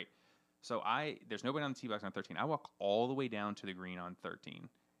 okay, great. So there's nobody on the tee box on 13. I walk all the way down to the green on 13,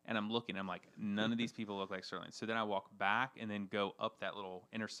 and I'm looking. I'm like, none of these people look like Sterling. So then I walk back and then go up that little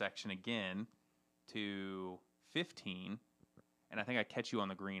intersection again to 15. And I think I catch you on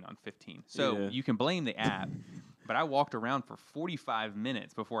the green on 15. So Yeah. you can blame the app, but I walked around for 45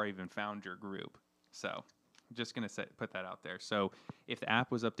 minutes before I even found your group. So I'm just going to put that out there. So if the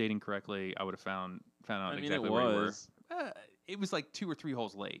app was updating correctly, I would have found out exactly where you were. It was like 2 or 3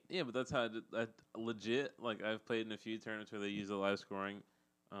 holes late. Yeah, but that's how legit. Like I've played in a few tournaments where they use the live scoring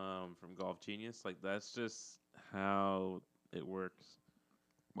from Golf Genius. Like that's just how it works.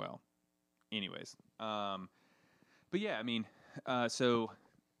 Well, anyways. But yeah, I mean, so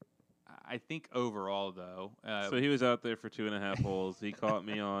I think overall, though. So he was out there for 2.5 holes. He caught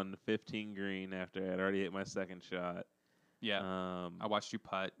me on 15 green after I had already hit my second shot. Yeah. I watched you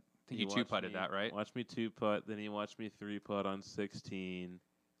putt. I think you 2-putted that, right? Watched me 2-putt. Then he watched me 3-putt on 16.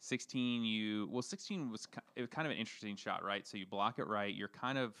 16, 16 was kind of an interesting shot, right? So you block it right. You're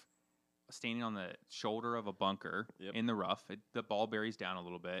kind of standing on the shoulder of a bunker in the rough. The ball buries down a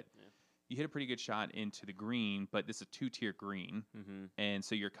little bit. Yeah. You hit a pretty good shot into the green, but this is a 2-tier green. Mm-hmm. And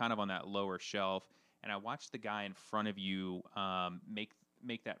so you're kind of on that lower shelf. And I watched the guy in front of you make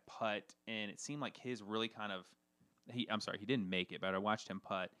that putt, and it seemed like his really kind of he didn't make it, but I watched him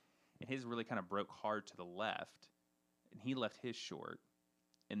putt, and his really kind of broke hard to the left, and he left his short.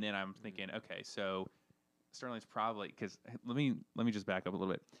 And then I'm thinking, okay, so Sterling's probably, because let me just back up a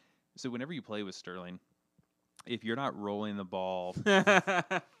little bit. So whenever you play with Sterling, if you're not rolling the ball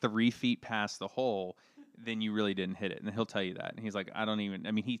 3 feet past the hole, then you really didn't hit it. And he'll tell you that. And he's like,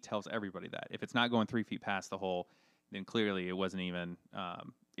 he tells everybody that. If it's not going 3 feet past the hole, then clearly it wasn't even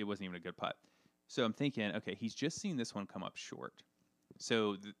a good putt. So I'm thinking, okay, he's just seen this one come up short.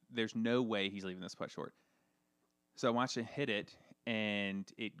 So there's no way he's leaving this putt short. So I watched him hit it, and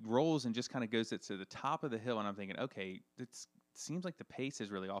it rolls and just kind of goes to the top of the hill. And I'm thinking, okay, it seems like the pace is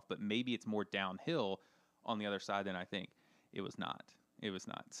really off, but maybe it's more downhill on the other side than I think. It was not.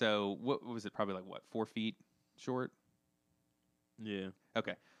 So what was it? Probably 4 feet short? Yeah.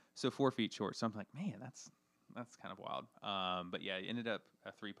 Okay. So 4 feet short. So I'm like, man, that's kind of wild. But yeah, ended up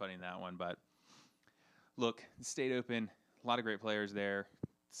 3-putting that one. But look, State Open, a lot of great players there.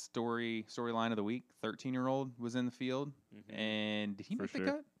 Storyline of the week, 13-year-old was in the field. Mm-hmm. And did he make the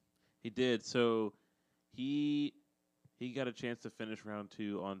cut? He did. So he got a chance to finish round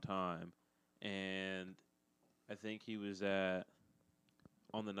 2 on time. And I think he was at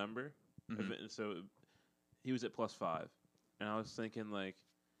on the number. Mhm. So he was at +5, and I was thinking like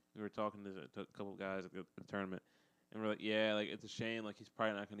we were talking to a couple guys at the tournament, and we're like, yeah, like it's a shame, like he's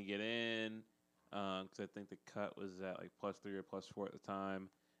probably not going to get in, because I think the cut was at like +3 or +4 at the time,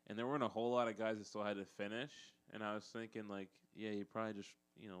 and there weren't a whole lot of guys that still had to finish, and I was thinking like, yeah, he probably just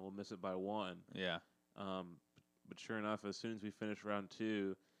will miss it by one. Yeah. Um, but sure enough, as soon as we finished round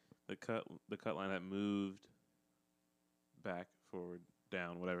 2, the cut line had moved back, forward,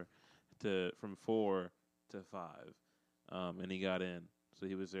 down, whatever, to from 4 to 5, and he got in. So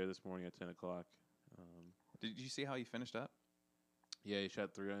he was there this morning at 10 o'clock. Did you see how he finished up? Yeah, he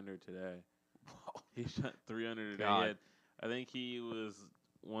shot 3 under today. He shot 3 under today. God. I think he was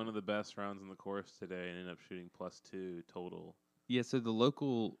one of the best rounds in the course today, and ended up shooting +2 total. Yeah, so the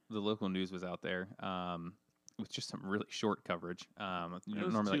local news was out there with just some really short coverage. It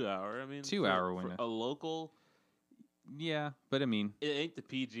was normally 2 hour. I mean, 2 for, hour for window. a local. Yeah, but I mean, It ain't the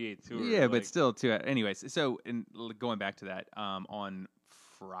PGA Tour. yeah, like, but still 2 hours. Anyways, so going back to that, on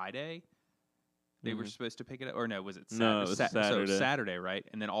Friday they were supposed to pick it up, or no, was it Saturday? No, it was Saturday. So Saturday, right?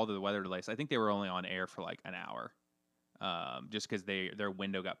 And then all the weather delays. I think they were only on air for like an hour, just because their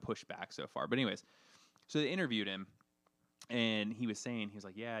window got pushed back so far. But anyways, so they interviewed him, and he was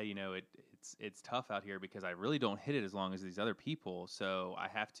like, yeah, it's tough out here because I really don't hit it as long as these other people, so I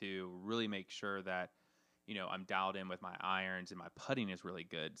have to really make sure that I'm dialed in with my irons and my putting is really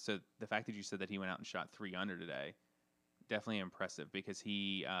good. So the fact that you said that he went out and shot 3 under today, definitely impressive, because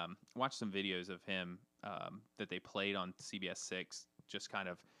he watched some videos of him that they played on CBS 6, just kind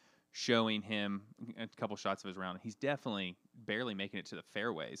of showing him a couple shots of his round. He's definitely barely making it to the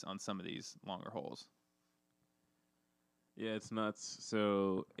fairways on some of these longer holes. Yeah, it's nuts.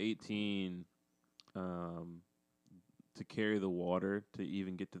 So 18, to carry the water to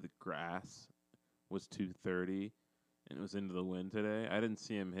even get to the grass was 230, and it was into the wind today. I didn't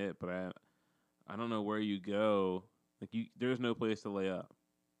see him hit, but I don't know where you go. Like there's no place to lay up.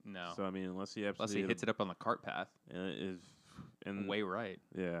 No. So I mean, unless he hits it up on the cart path. And way right.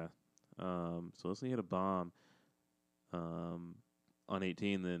 Yeah. So unless he hit a bomb, on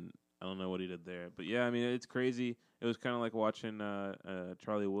 18, then I don't know what he did there. But yeah, I mean, it's crazy. It was kind of like watching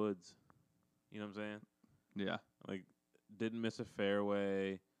Charlie Woods. You know what I'm saying? Yeah. Like, didn't miss a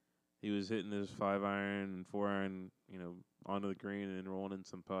fairway. He was hitting his 5-iron and 4-iron, onto the green and rolling in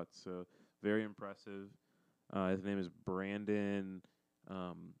some putts. So very impressive. His name is Brandon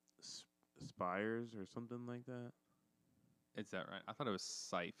Spires or something like that. Is that right? I thought it was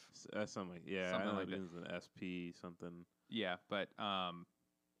Sife. Something like, yeah, Something I know like it that. was an SP something. Yeah, but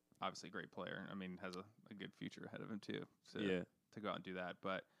obviously a great player. I mean, has a good future ahead of him too. So Yeah, to go out and do that,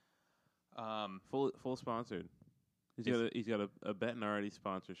 but full sponsored. He's got a Bettinardi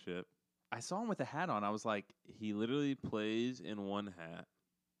sponsorship. I saw him with a hat on. I was like, He literally plays in one hat.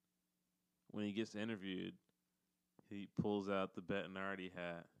 When he gets interviewed, he pulls out the Bettinardi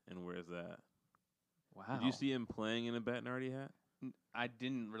hat and wears that. wow. Did you see him playing in a Bettinardi hat? I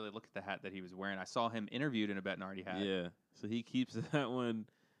didn't really look at the hat that he was wearing. I saw him interviewed in a Bettinardi hat. Yeah. So he keeps that one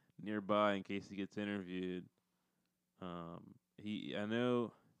nearby in case he gets interviewed. I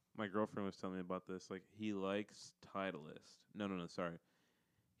know my girlfriend was telling me about this. Like, he likes Titleist. No, sorry.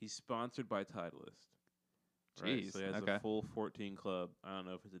 He's sponsored by Titleist. Right? Jeez. So he has Okay. a full 14 club. I don't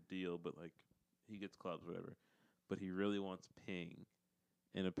know if it's a deal, but like he gets clubs, whatever. But he really wants Ping,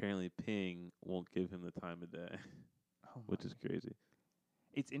 and apparently Ping won't give him the time of day, which is crazy.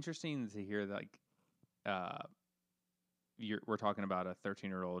 It's interesting to hear like we're talking about a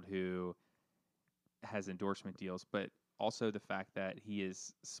 13-year-old who has endorsement deals, but also the fact that he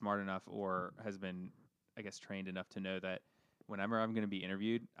is smart enough or has been, I guess, trained enough to know that whenever I'm going to be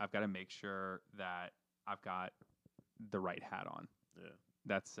interviewed, I've got to make sure that I've got the right hat on. Yeah.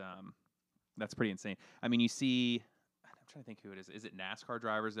 That's pretty insane. I mean, you see, I'm trying to think who it is. Is it NASCAR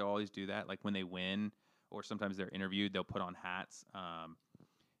drivers that always do that? Like when they win or sometimes they're interviewed, they'll put on hats.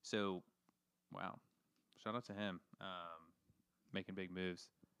 So, wow. Shout out to him. Making big moves.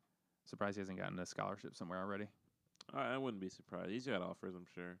 Surprised he hasn't gotten a scholarship somewhere already. I wouldn't be surprised. He's got offers, I'm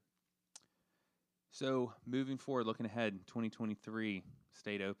sure. So, moving forward, looking ahead, 2023,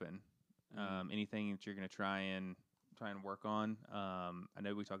 State Open. Anything that you're going to try and work on? I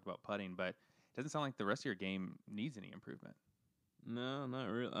know we talked about putting, but it doesn't sound like the rest of your game needs any improvement. No, not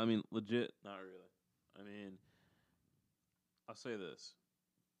really. I mean, legit, not really. I mean, I'll say this.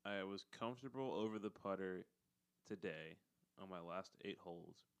 I was comfortable over the putter today on my last 8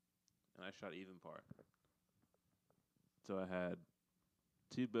 holes, and I shot even par. So I had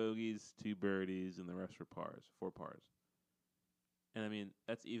 2 bogeys, 2 birdies, and the rest were pars, 4 pars. And I mean,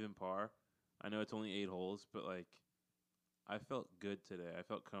 that's even par. I know it's only 8 holes, but like I felt good today. I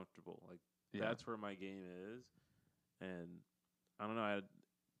felt comfortable. Like that's where my game is, and I don't know.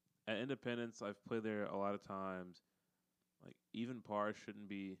 At Independence, I've played there a lot of times. Like even par shouldn't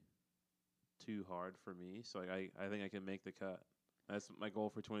be too hard for me. So like I think I can make the cut. That's my goal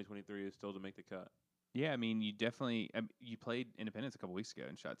for 2023 is still to make the cut. Yeah, I mean, you definitely you played Independence a couple weeks ago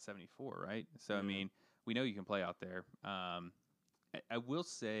and shot 74, right? So I mean, we know you can play out there. I will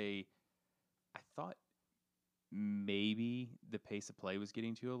say, I thought maybe the pace of play was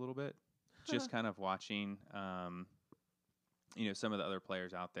getting to you a little bit. Just kind of watching, some of the other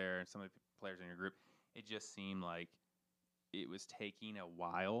players out there and some of the players in your group, it just seemed like it was taking a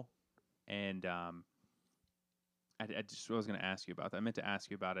while. And I just was going to ask you about that. I meant to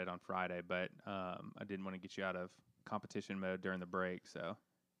ask you about it on Friday, but I didn't want to get you out of competition mode during the break. So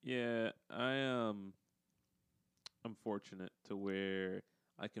yeah, I'm fortunate to where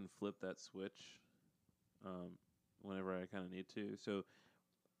I can flip that switch whenever I kind of need to. So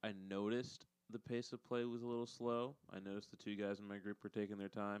I noticed the pace of play was a little slow. I noticed the 2 guys in my group were taking their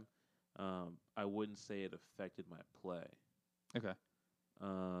time. I wouldn't say it affected my play. Okay.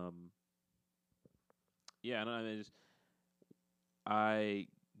 Yeah, I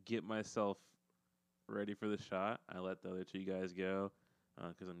get myself ready for the shot. I let the other 2 guys go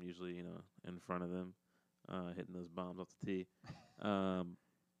because I'm usually in front of them, hitting those bombs off the tee.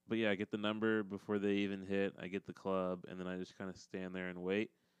 But yeah, I get the number before they even hit. I get the club, and then I just kind of stand there and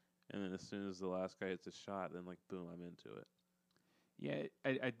wait. And then as soon as the last guy hits a shot, then like boom, I'm into it. Yeah,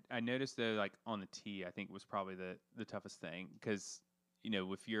 I noticed though, like on the tee, I think was probably the toughest thing because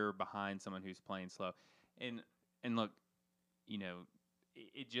if you're behind someone who's playing slow, and look,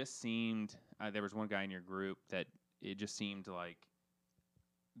 it just seemed there was one guy in your group that it just seemed like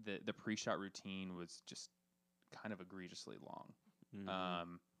the pre-shot routine was just kind of egregiously long.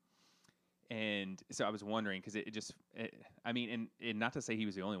 Mm-hmm. And so I was wondering because I mean, and not to say he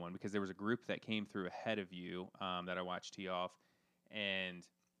was the only one because there was a group that came through ahead of you that I watched tee off, and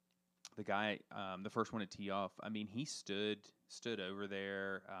the guy, the first one to tee off, I mean, he stood over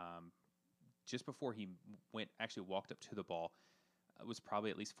there just before he walked up to the ball. It was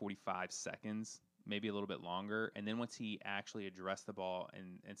probably at least 45 seconds, maybe a little bit longer. And then once he actually addressed the ball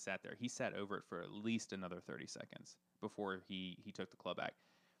and sat there, he sat over it for at least another 30 seconds before he took the club back.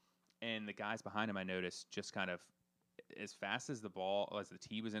 And the guys behind him, I noticed, just kind of as fast as the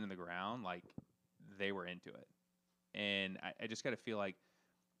tee was into the ground, like they were into it. And I just got to feel like,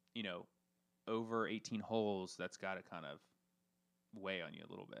 over 18 holes, that's got to kind of weigh on you a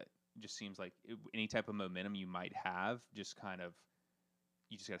little bit. It just seems like any type of momentum you might have, you just got to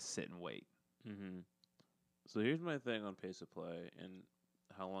sit and wait. Mm-hmm. So here's my thing on pace of play and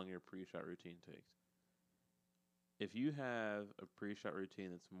how long your pre-shot routine takes. If you have a pre-shot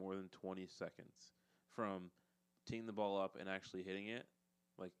routine that's more than 20 seconds from teeing the ball up and actually hitting it,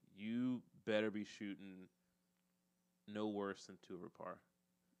 like you better be shooting no worse than 2 over par.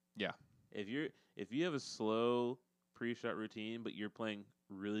 Yeah. If you have a slow pre-shot routine but you're playing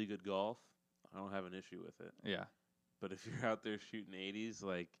really good golf, I don't have an issue with it. Yeah. But if you're out there shooting 80s,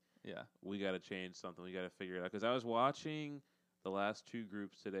 like yeah, we got to change something. We got to figure it out. Because I was watching the last 2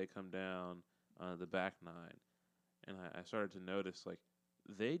 groups today come down the back 9, and I started to notice like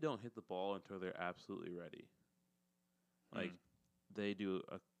they don't hit the ball until they're absolutely ready. Like they do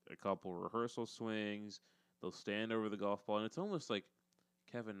a couple rehearsal swings. They'll stand over the golf ball, and it's almost like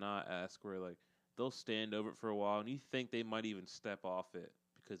Kevin Knott asked, where like they'll stand over it for a while, and you think they might even step off it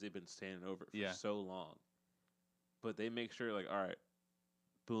because they've been standing over it for so long. But they make sure, like, all right,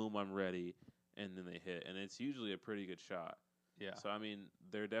 boom, I'm ready, and then they hit, and it's usually a pretty good shot. Yeah. So I mean,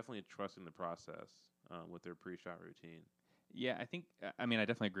 they're definitely trusting the process with their pre-shot routine. Yeah, I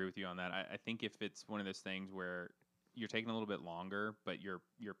definitely agree with you on that. I think if it's one of those things where you're taking a little bit longer, but you're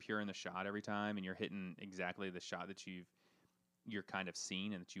pure in the shot every time, and you're hitting exactly the shot that you're kind of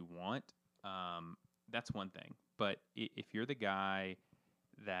seen and that you want, that's one thing. But if you're the guy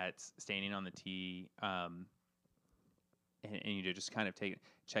that's standing on the tee, and you're just kind of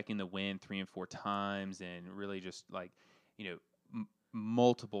checking the wind 3 and 4 times, and really just like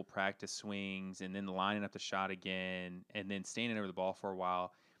multiple practice swings, and then lining up the shot again, and then standing over the ball for a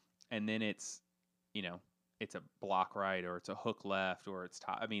while, and then it's it's a block right, or it's a hook left, or it's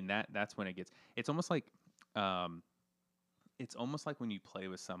top. I mean that's when it gets. It's almost like when you play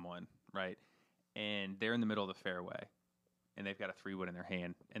with someone, right, and they're in the middle of the fairway, and they've got a 3-wood in their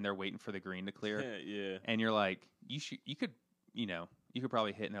hand, and they're waiting for the green to clear. Yeah. And you're like, you could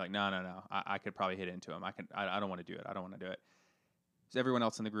probably hit, and they're like, no, I could probably hit into him. I don't want to do it. I don't want to do it. So everyone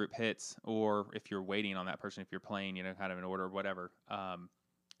else in the group hits, or if you're waiting on that person, if you're playing, kind of in order or whatever,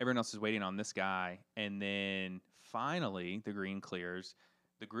 everyone else is waiting on this guy, and then finally the green clears.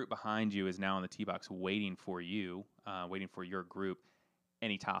 The group behind you is now on the tee box waiting for you, waiting for your group,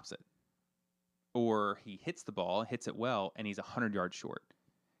 and he tops it. Or he hits the ball, hits it well, and he's 100 yards short.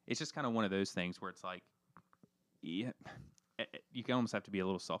 It's just kind of one of those things where it's like, yeah, you can almost have to be a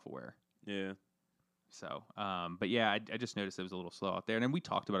little self-aware. Yeah. So, but yeah, I just noticed it was a little slow out there. And then we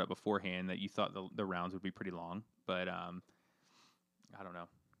talked about it beforehand that you thought the rounds would be pretty long, but I don't know.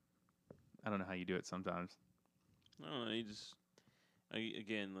 I don't know how you do it sometimes. I don't know. You just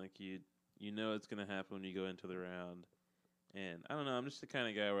again, like you know it's gonna happen when you go into the round, and I don't know. I'm just the kind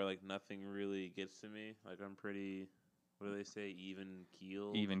of guy where like nothing really gets to me. Like I'm pretty. What do they say? Even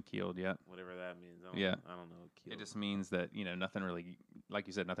keeled. Even keeled, yeah. Whatever that means. I don't know. Keeled. It just means that nothing really, like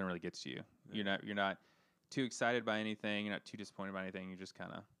you said, nothing really gets to you. Yeah. You're not too excited by anything. You're not too disappointed by anything. You're just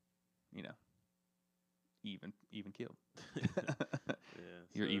kind of, even keeled. Yeah.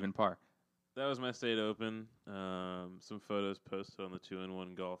 You're even par. That was my state open. Some photos posted on the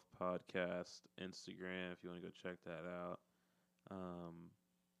 2-in-1 Golf Podcast Instagram if you want to go check that out.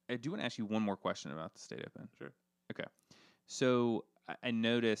 I do want to ask you one more question about the state open. Sure. Okay. So I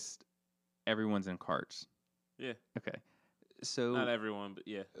noticed everyone's in carts. Yeah. Okay. So not everyone, but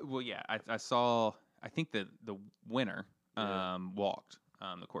yeah. Well, yeah. I saw. I think the winner walked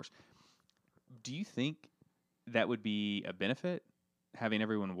the course. Do you think that would be a benefit, having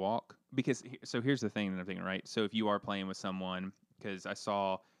everyone walk? Because here's the thing that I'm thinking, right? So if you are playing with someone, because I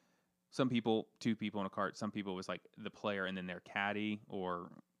saw some people, 2 people in a cart. Some people was like the player and then their caddy,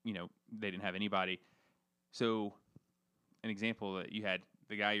 or they didn't have anybody. So an example that you had,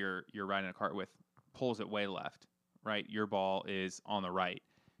 the guy you're riding a cart with pulls it way left, right? Your ball is on the right.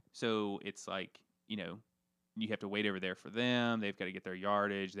 So it's like, you have to wait over there for them. They've got to get their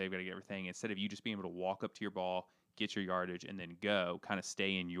yardage. They've got to get everything. Instead of you just being able to walk up to your ball, get your yardage, and then go, kind of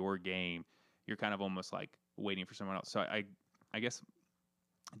stay in your game, you're kind of almost like waiting for someone else. So I guess,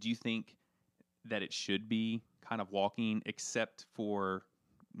 do you think that it should be kind of walking, except for,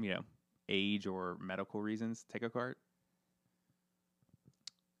 age or medical reasons, take a cart?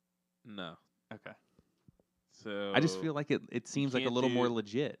 No. Okay. So I just feel like it seems like a little more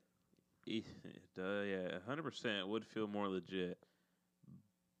legit. Yeah, 100% would feel more legit.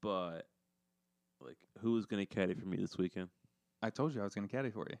 But like, who's gonna caddy for me this weekend? I told you I was gonna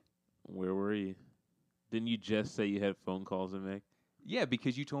caddy for you. Where were you? Didn't you just say you had phone calls to make? Yeah,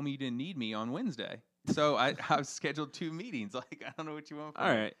 because you told me you didn't need me on Wednesday. So I've scheduled 2 meetings. Like, I don't know what you want from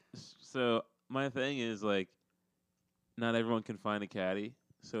me. All right. So my thing is, like, not everyone can find a caddy.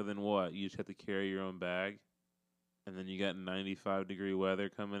 So then what? You just have to carry your own bag? And then you got 95-degree weather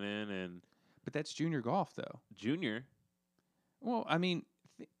coming in, But that's junior golf, though. Junior? Well, I mean,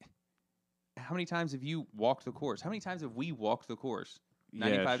 how many times have you walked the course? How many times have we walked the course?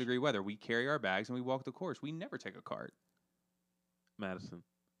 95-degree weather. We carry our bags and we walk the course. We never take a cart. Madison.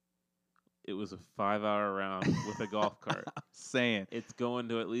 It was a 5-hour round with a golf cart. I'm saying. It's going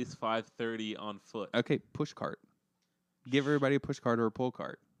to at least 5:30 on foot. Okay, push cart. Give everybody a push cart or a pull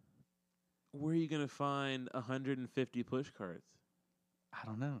cart. Where are you going to find 150 push carts? I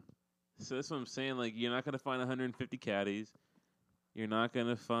don't know. So that's what I'm saying. Like, you're not going to find 150 caddies. You're not going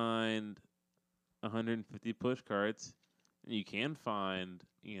to find 150 push carts. You can find,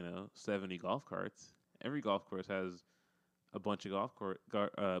 70 golf carts. Every golf course has a bunch of golf carts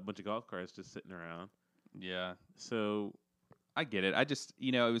just sitting around. Yeah. So I get it. I just,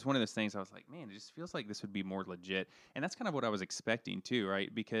 it was one of those things I was like, man, it just feels like this would be more legit. And that's kind of what I was expecting too,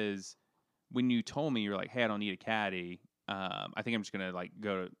 right? Because when you told me, you're like, hey, I don't need a caddy. I think I'm just going to like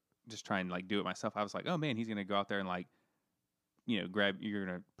go to just try and like do it myself. I was like, oh man, he's going to go out there and like, you're going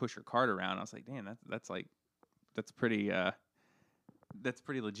to push your cart around. I was like, damn, that's pretty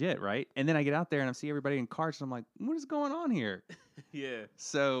legit, right? And then I get out there and I see everybody in carts and I'm like, what is going on here? yeah.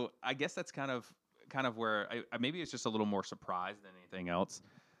 So I guess that's kind of where maybe it's just a little more surprise than anything else.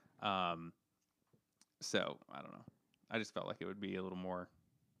 So I don't know. I just felt like it would be a little more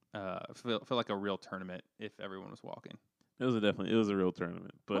feel like a real tournament if everyone was walking. It was a real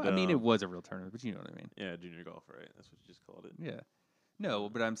tournament. But well, I mean, it was a real tournament, but you know what I mean. Yeah, junior golf, right? That's what you just called it. Yeah. No,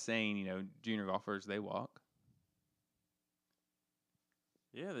 but I'm saying, junior golfers, they walk.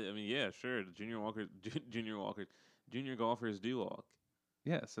 Yeah, sure. The junior golfers do walk.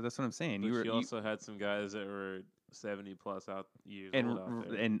 Yeah, so that's what I'm saying. But you also had some guys that were 70 plus years old out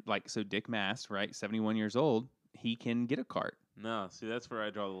there. And like, so Dick Mast, right, 71 years old, he can get a cart. No, see, that's where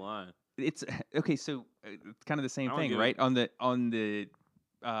I draw the line. It's okay. So it's kind of the same thing, right? On the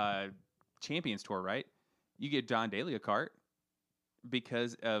Champions Tour, right? You get John Daly a cart.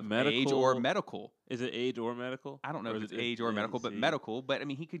 because of age Medical- or medical. Is it age or medical? I don't know Or if is it's it- age or I medical, didn't but see. medical. But I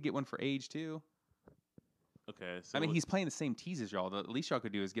mean, he could get one for age too. Okay. So I mean, he's playing the same tees as y'all. The least y'all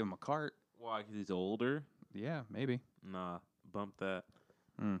could do is give him a cart. why? 'Cause he's older. Yeah, maybe. Nah, bump that.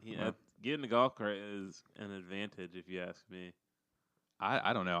 Mm, well, Getting a golf cart is an advantage, if you ask me.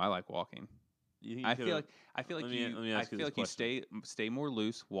 I don't know. I like walking. You think I you feel could've- like let me I ask you feel this like you stay more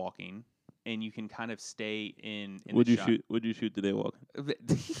loose walking, and you can kind of stay in Would the you shot. shoot? Would you shoot today walking?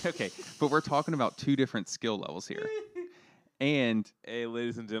 Okay, but we're talking about two different skill levels here. And Hey,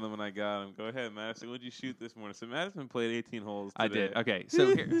 ladies and gentlemen, I got him. Go ahead, Madison. What'd you shoot this morning? So Madison played 18 holes today. I did. Okay,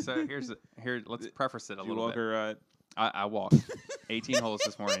 so here. Let's preface it a Did you little walk bit. or ride? I walked 18 holes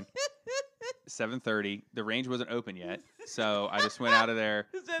this morning. 7:30. The range wasn't open yet, so I just went out of there.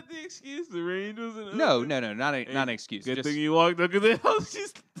 Is that the excuse? The range wasn't No, open? not Hey, an excuse. Good Just, thing you walked up because the house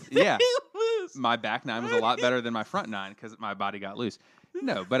just Yeah. loose. my back nine was a lot better than my front nine because my body got loose.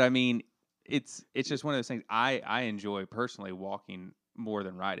 No, but I mean, it's just one of those things. I enjoy personally walking more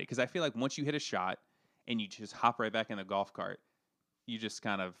than riding because I feel like once you hit a shot and you just hop right back in the golf cart, you just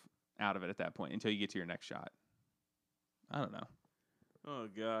kind of out of it at that point until you get to your next shot. I don't know. Oh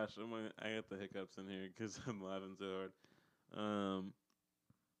gosh, I got the hiccups in here because I'm laughing so hard.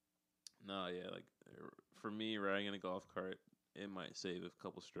 No, yeah, like for me, riding in a golf cart, it might save a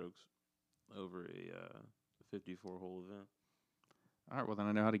couple strokes over a 54-hole event. All right, well then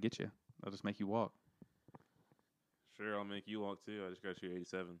I know how to get you. I'll just make you walk. Sure, I'll make you walk too. I just got to shoot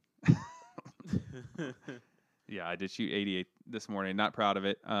 87. Yeah, I did shoot 88 this morning. Not proud of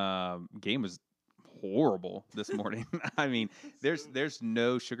it. Game was horrible this morning. I mean, there's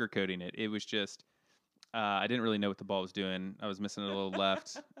no sugarcoating it. It was just I didn't really know what the ball was doing. I was missing a little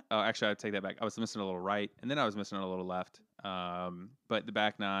left. Oh, actually, I'd take that back. I was missing a little right, and then I was missing a little left. But the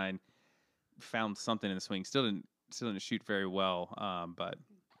back nine found something in the swing. Still didn't shoot very well. But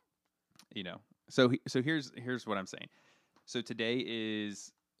you know, so here's what I'm saying. So today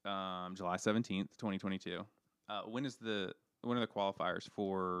is July 17th, 2022. When are the qualifiers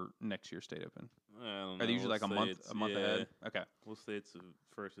for next year's State Open? I don't know. Are they usually like a month ahead? Okay. We'll say it's the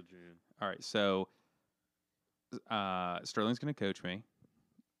 1st of June. All right. So Sterling's going to coach me.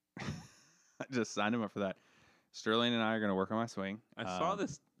 I just signed him up for that. Sterling and I are going to work on my swing. I saw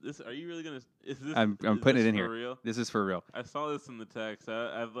this. Are you really gonna? Is this? I'm is putting this it in for here. Real? This is for real. I saw this in the text.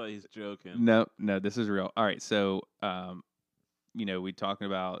 I thought he's joking. No, this is real. All right. So, we talking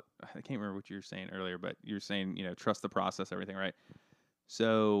about, I can't remember what you were saying earlier, but you're saying, trust the process, everything, right?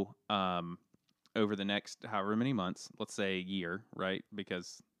 So, over the next however many months, let's say a year, right?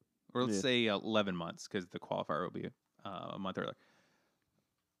 Or let's say 11 months, because the qualifier will be a month earlier.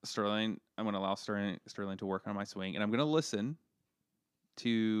 I'm going to allow Sterling to work on my swing, and I'm going to listen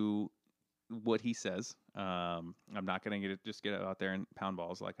to what he says. I'm not going to just get out there and pound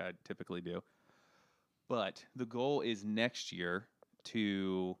balls like I typically do. But the goal is next year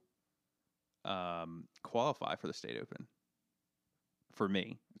to qualify for the State Open. For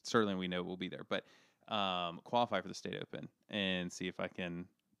me, certainly we know we'll be there, but qualify for the State Open and see if I can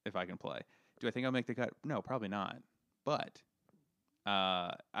play. Do I think I'll make the cut? No, probably not. But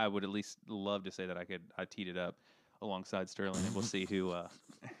I would at least love to say that I teed it up alongside Sterling, and we'll see who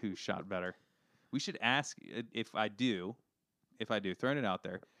shot better. We should ask if I do, throwing it out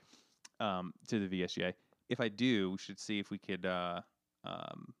there to the VSGA. If I do, we should see if we could, go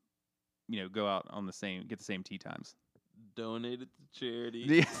out on get the same tee times. Donate it to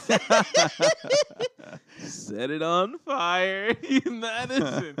charity. Set it on fire,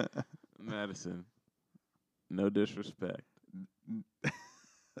 Madison. No disrespect.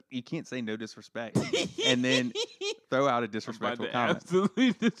 You can't say no disrespect and then throw out a disrespectful comment.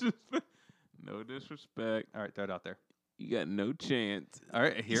 Absolutely disrespect. No disrespect. All right, throw it out there. You got no chance. All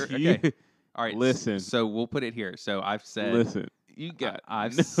right, here. Okay. All right. Listen. So we'll put it here. So I've said. Listen. You got.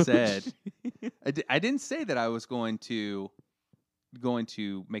 I've no said. chance. I didn't say that I was going to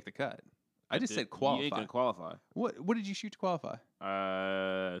make the cut. I just said qualify. You ain't gonna qualify. What did you shoot to qualify?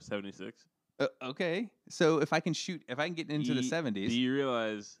 76. Okay. So if I can get into the 70s. Do you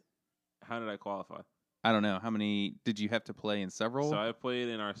realize how did I qualify? I don't know. How many did you have to play in several? So I played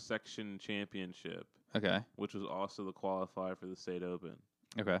in our section championship. Okay. Which was also the qualifier for the State Open.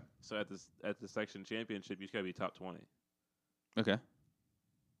 Okay. So at the section championship, you just gotta be top 20. Okay.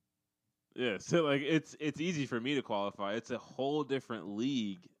 Yeah. So like it's easy for me to qualify. It's a whole different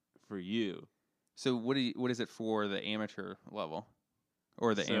league for you. So what is it for the amateur level?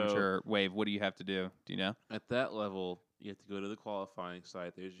 Or the amateur wave, what do you have to do? Do you know? At that level, you have to go to the qualifying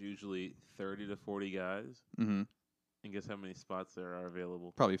site. There's usually 30 to 40 guys. Mm-hmm. And guess how many spots there are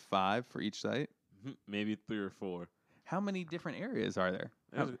available? Probably 5 for each site. Maybe 3 or 4. How many different areas are there?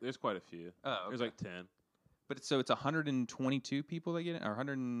 There's quite a few. Oh, okay. There's like 10. But so it's 122 people that get in, or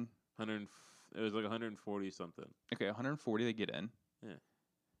 100. 100. It was like 140 something. Okay, 140 that get in. Yeah.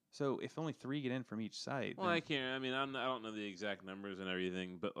 So if only 3 get in from each site, Well, then, I can't. I mean, I don't know the exact numbers and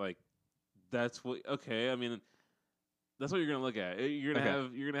everything, but like, that's what. Okay, I mean, that's what you're gonna look at. You're gonna Okay.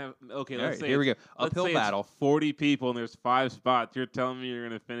 have. You're gonna have. Okay, all let's right, say here we go. let's Uphill say battle. It's 40 people and there's 5 spots. You're telling me you're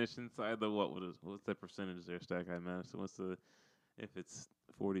gonna finish inside the what's the percentage there, Stack High Madison? What's the if it's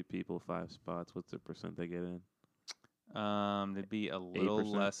 40 people, 5 spots? What's the percent they get in? They'd be a little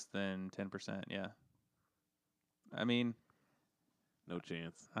 8%? less than 10%. Yeah. I mean, No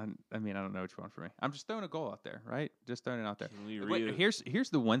chance. I mean, I don't know which one for me. I'm just throwing a goal out there, right? Just throwing it out there. Can we Wait, read it? here's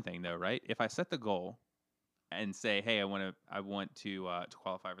the one thing though, right? If I set the goal and say, hey, I want to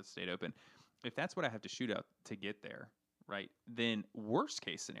qualify for the state open, if that's what I have to shoot out to get there, right? Then worst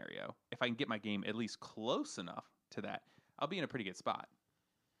case scenario, if I can get my game at least close enough to that, I'll be in a pretty good spot,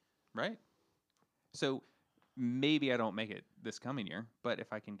 right? So maybe I don't make it this coming year, but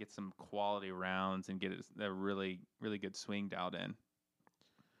if I can get some quality rounds and get a really, really good swing dialed in.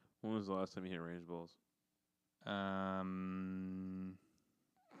 When was the last time you hit range balls?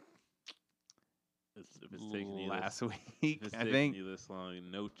 If it's taking you Last if week, it's I taking think. you this long,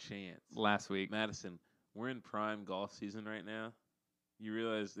 no chance. Last week. Madison, we're in prime golf season right now. You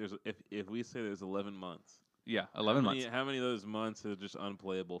realize if we say there's 11 months. Yeah, 11 months. How many of those months are just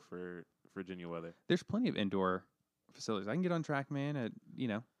unplayable for Virginia weather? There's plenty of indoor facilities. I can get on TrackMan at,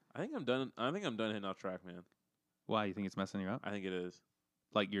 I think I'm done hitting off TrackMan. Why? You think it's messing you up? I think it is.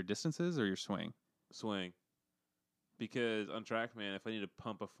 Like your distances or your swing? Swing. Because on TrackMan, if I need to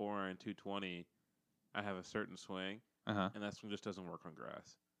pump a 4-iron 220, I have a certain swing, Uh-huh. and that swing just doesn't work on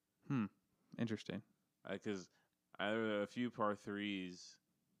grass. Interesting. Because I have a few par 3s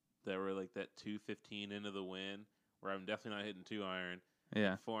that were like that 215 into the wind, where I'm definitely not hitting 2-iron.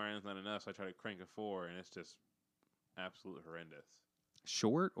 Yeah. 4-iron's not enough, so I try to crank a 4, and it's just absolutely horrendous.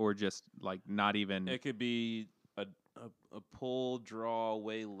 Short or just like not even? It could be a pull draw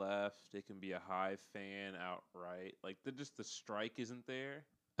way left. It can be a high fan out right. Like the strike isn't there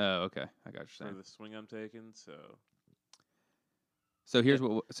Oh, okay. I got what you're for saying. the swing I'm taking. So here's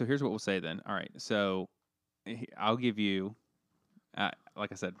what we'll say then. All right. So I'll give you,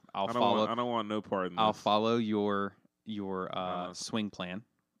 like I said, I don't want no part in this. I'll follow your swing plan,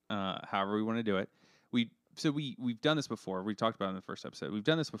 however we want to do it. We've done this before. We talked about it in the first episode. We've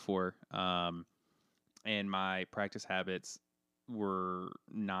done this before, and my practice habits were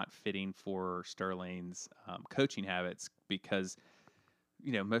not fitting for Sterling's coaching habits because,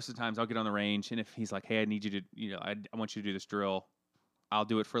 most of the times I'll get on the range, and if he's like, "Hey, I need you to, I want you to do this drill," I'll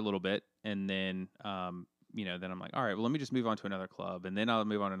do it for a little bit, and then then I'm like, all right, well, let me just move on to another club, and then I'll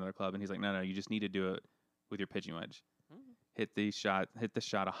move on to another club, and he's like, no, you just need to do it with your pitching wedge. Hit the shot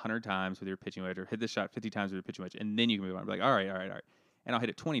 100 times with your pitching wedge, or hit the shot 50 times with your pitching wedge, and then you can move on. I'll be like, all right. And I'll hit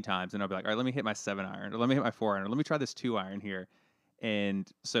it 20 times, and I'll be like, all right, let me hit my 7-iron, or let me hit my 4-iron, or let me try this 2-iron here.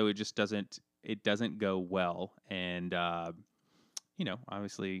 And so it just doesn't go well. And,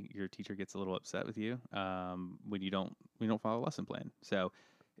 obviously your teacher gets a little upset with you when you don't follow a lesson plan. So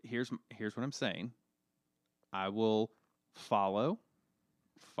here's what I'm saying. I will follow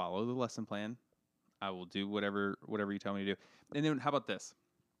the lesson plan. I will do whatever you tell me to do. And then how about this?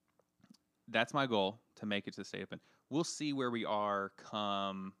 That's my goal, to make it to the state open. We'll see where we are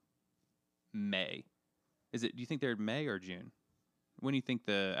come May. Do you think they're May or June? When do you think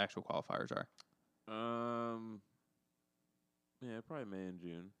the actual qualifiers are? Yeah, probably May and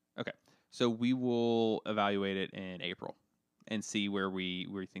June. Okay. So we will evaluate it in April and see where we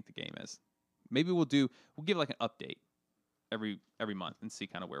think the game is. Maybe we'll give like an update every month and see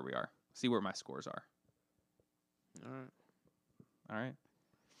kind of where we are. See where my scores are. All right.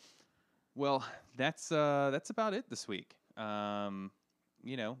 Well, that's about it this week. 2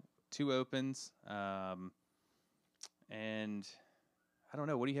 opens. And I don't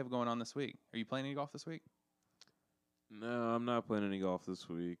know. What do you have going on this week? Are you playing any golf this week? No, I'm not playing any golf this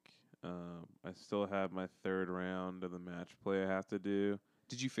week. I still have my 3rd round of the match play I have to do.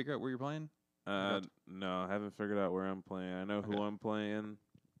 Did you figure out where you're playing? No, I haven't figured out where I'm playing. I know who Okay. I'm playing.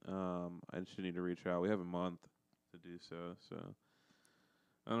 I just need to reach out. We have a month to do so.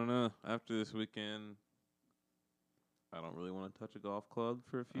 I don't know. After this weekend, I don't really want to touch a golf club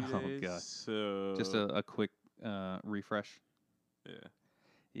for a few days. God. So Just a quick refresh. yeah.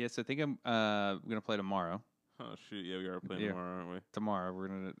 Yes, I think I'm gonna play tomorrow. Oh shoot! Yeah, we are playing Yeah. tomorrow, aren't we? Tomorrow we're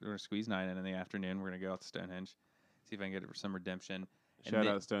gonna squeeze 9 in the afternoon. We're gonna go out to Stonehenge, see if I can get it for some redemption. Shout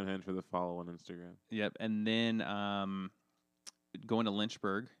out Stonehenge for the follow on Instagram. Yep, and then going to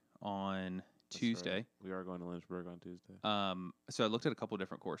Lynchburg on Tuesday. Right. We are going to Lynchburg on Tuesday. So I looked at a couple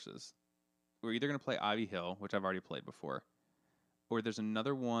different courses. We're either going to play Ivy Hill, which I've already played before, or there's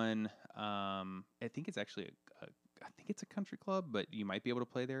another one. I think it's actually I think it's a country club, but you might be able to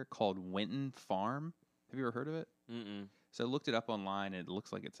play there, called Winton Farm. Have you ever heard of it? Mm-mm. So I looked it up online, and it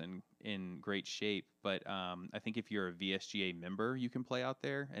looks like it's in great shape. But I think if you're a VSGA member, you can play out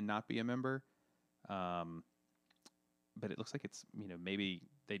there and not be a member. But it looks like it's, maybe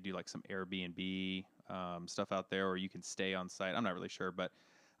they do like some Airbnb stuff out there, or you can stay on site. I'm not really sure, but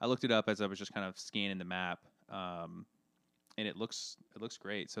I looked it up as I was just kind of scanning the map, and it looks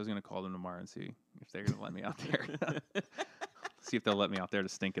great. So I was going to call them tomorrow and see if they're going to let me out there. See if they'll let me out there to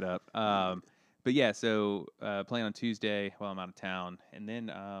stink it up. But yeah, so playing on Tuesday while I'm out of town, and then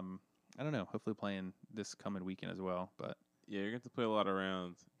I don't know, hopefully playing this coming weekend as well. But yeah, you're going to play a lot of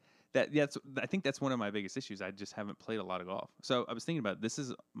rounds. I think that's one of my biggest issues. I just haven't played a lot of golf. So I was thinking about this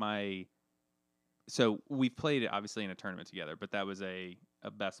is my. So we've played it obviously in a tournament together, but that was a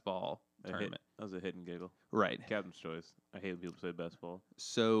best ball tournament. That was a hit and giggle. Right. Captain's choice. I hate when people say best ball.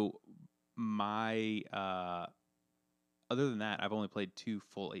 So my other than that, I've only played 2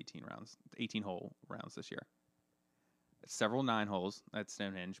 full 18 hole rounds this year. Several 9 holes at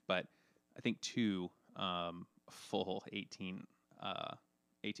Stonehenge, but I think 2 full 18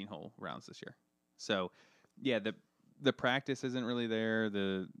 hole rounds this year. So yeah, the practice isn't really there,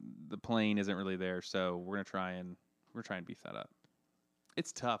 the playing isn't really there, so we're gonna try and beef that up.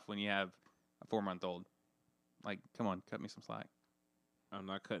 It's tough when you have a 4-month-old. Like, come on, cut me some slack. I'm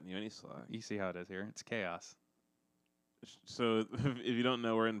not cutting you any slack. You see how it is here. It's chaos. So if you don't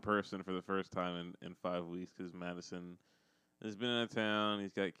know, we're in person for the first time in 5 weeks because Madison has been out of town.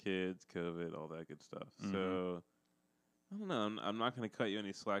 He's got kids, COVID, all that good stuff. Mm-hmm. So I don't know. I'm not going to cut you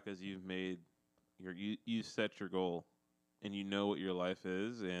any slack as you've made you set your goal and you know what your life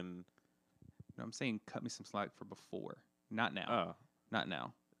is. And no, I'm saying cut me some slack for before, not now. Oh, not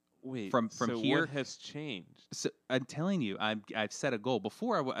now. Wait, from so here, what has changed? So I'm telling you, I've set a goal.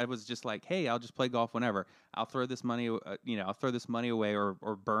 Before I was just like, hey, I'll just play golf whenever. I'll throw this money, I'll throw this money away or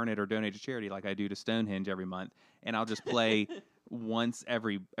burn it or donate to charity like I do to Stonehenge every month, and I'll just play once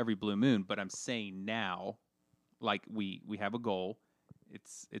every blue moon. But I'm saying now, like we have a goal.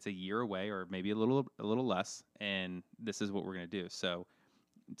 It's a year away or maybe a little less, and this is what we're gonna do. So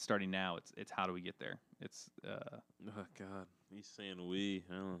starting now, it's how do we get there? It's oh God, he's saying we.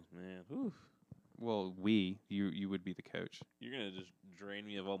 Oh man, oof. Well, you would be the coach. You're gonna just drain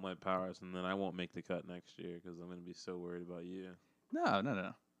me of all my powers, and then I won't make the cut next year because I'm gonna be so worried about you.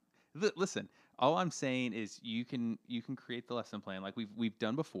 No. Listen, all I'm saying is you can create the lesson plan like we've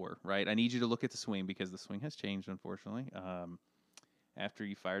done before, right? I need you to look at the swing because the swing has changed, unfortunately. After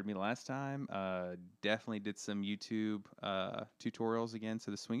you fired me last time, definitely did some YouTube tutorials again,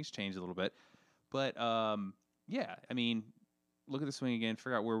 so the swing's changed a little bit. But yeah, I mean, look at the swing again,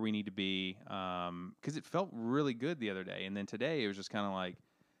 figure out where we need to be, because it felt really good the other day, and then today it was just kind of like,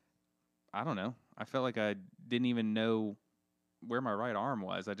 I don't know. I felt like I didn't even know where my right arm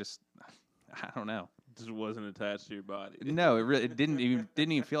was. I don't know. It just wasn't attached to your body. No, it didn't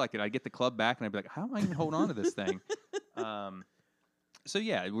even feel like it. I'd get the club back, and I'd be like, how am I even holding on to this thing? So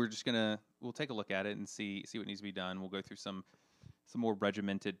yeah, we'll take a look at it and see what needs to be done. We'll go through some more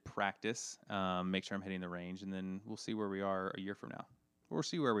regimented practice, make sure I'm hitting the range, and then we'll see where we are a year from now. Or we'll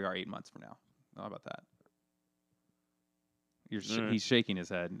see where we are 8 months from now. How about that? He's shaking his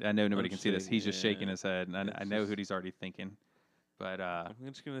head. I know nobody can see this. He's just shaking his head, and I know what he's already thinking. But I'm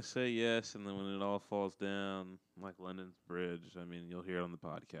just gonna say yes, and then when it all falls down, like London's Bridge, I mean, you'll hear it on the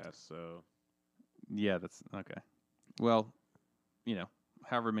podcast. So yeah, that's okay. Well,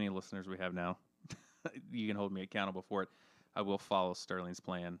 however many listeners we have now, you can hold me accountable for it. I will follow Sterling's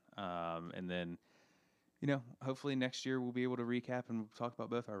plan, and then, hopefully next year we'll be able to recap and talk about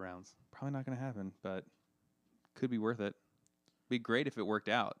both our rounds. Probably not going to happen, but could be worth it. Be great if it worked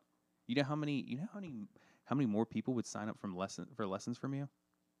out. How many more people would sign up for lessons from you?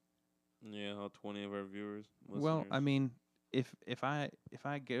 Yeah, all 20 of our viewers. Listeners. Well, I mean, if I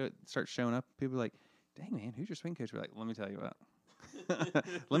start showing up, people are like, "Dang man, who's your swing coach?" We're like, "Let me tell you about."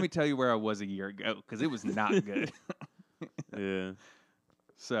 Let me tell you where I was a year ago because it was not good. Yeah.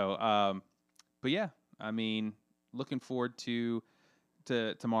 So, but yeah, I mean, looking forward to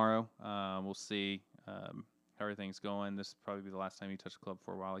tomorrow. We'll see how everything's going. This will probably be the last time you touch the club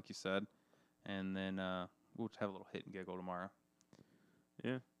for a while, like you said, and then we'll have a little hit and giggle tomorrow.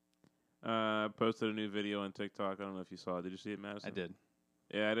 Yeah. Posted a new video on TikTok. I don't know if you saw it. Did you see it, Madison? I did.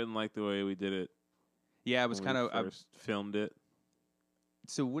 Yeah, I didn't like the way we did it. Yeah, it was kind of. I filmed it.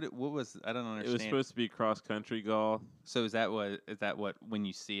 So what was I don't understand. It was supposed to be cross country golf. So is that what when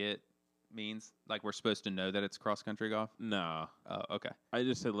you see it, means? Like we're supposed to know that it's cross country golf? No, Oh, okay. I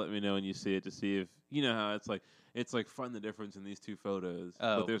just said let me know when you see it to see if you know how it's like find the difference in these two photos,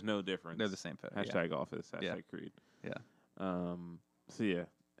 Oh, but there's no difference. they're the same photo. Hashtag office. Hashtag Yeah. Creed. Yeah. So yeah,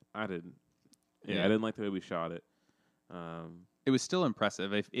 I didn't. Yeah, Yeah. I didn't like the way we shot it. It was still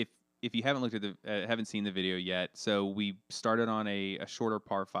impressive. If you haven't looked at haven't seen the video yet, so we started on a shorter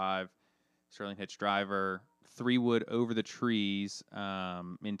par 5, Sterling Hitch driver, 3-wood over the trees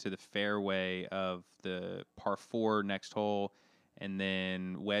into the fairway of the par 4 next hole, and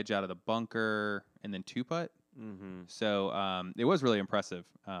then wedge out of the bunker, and then 2-putt. Mm-hmm. So it was really impressive.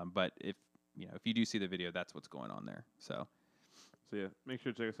 But if you do see the video, that's what's going on there. So yeah, make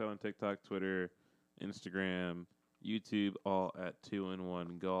sure to check us out on TikTok, Twitter, Instagram, YouTube, all at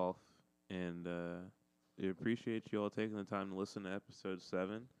 2-in-1 Golf. And we appreciate you all taking the time to listen to episode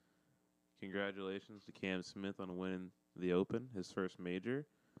 7. Congratulations to Cam Smith on winning the Open, his first major.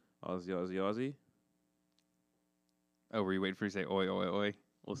 Aussie, Aussie, Aussie. oh, were you waiting for you to say oi, oi, oi?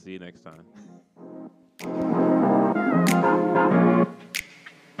 We'll see you next time.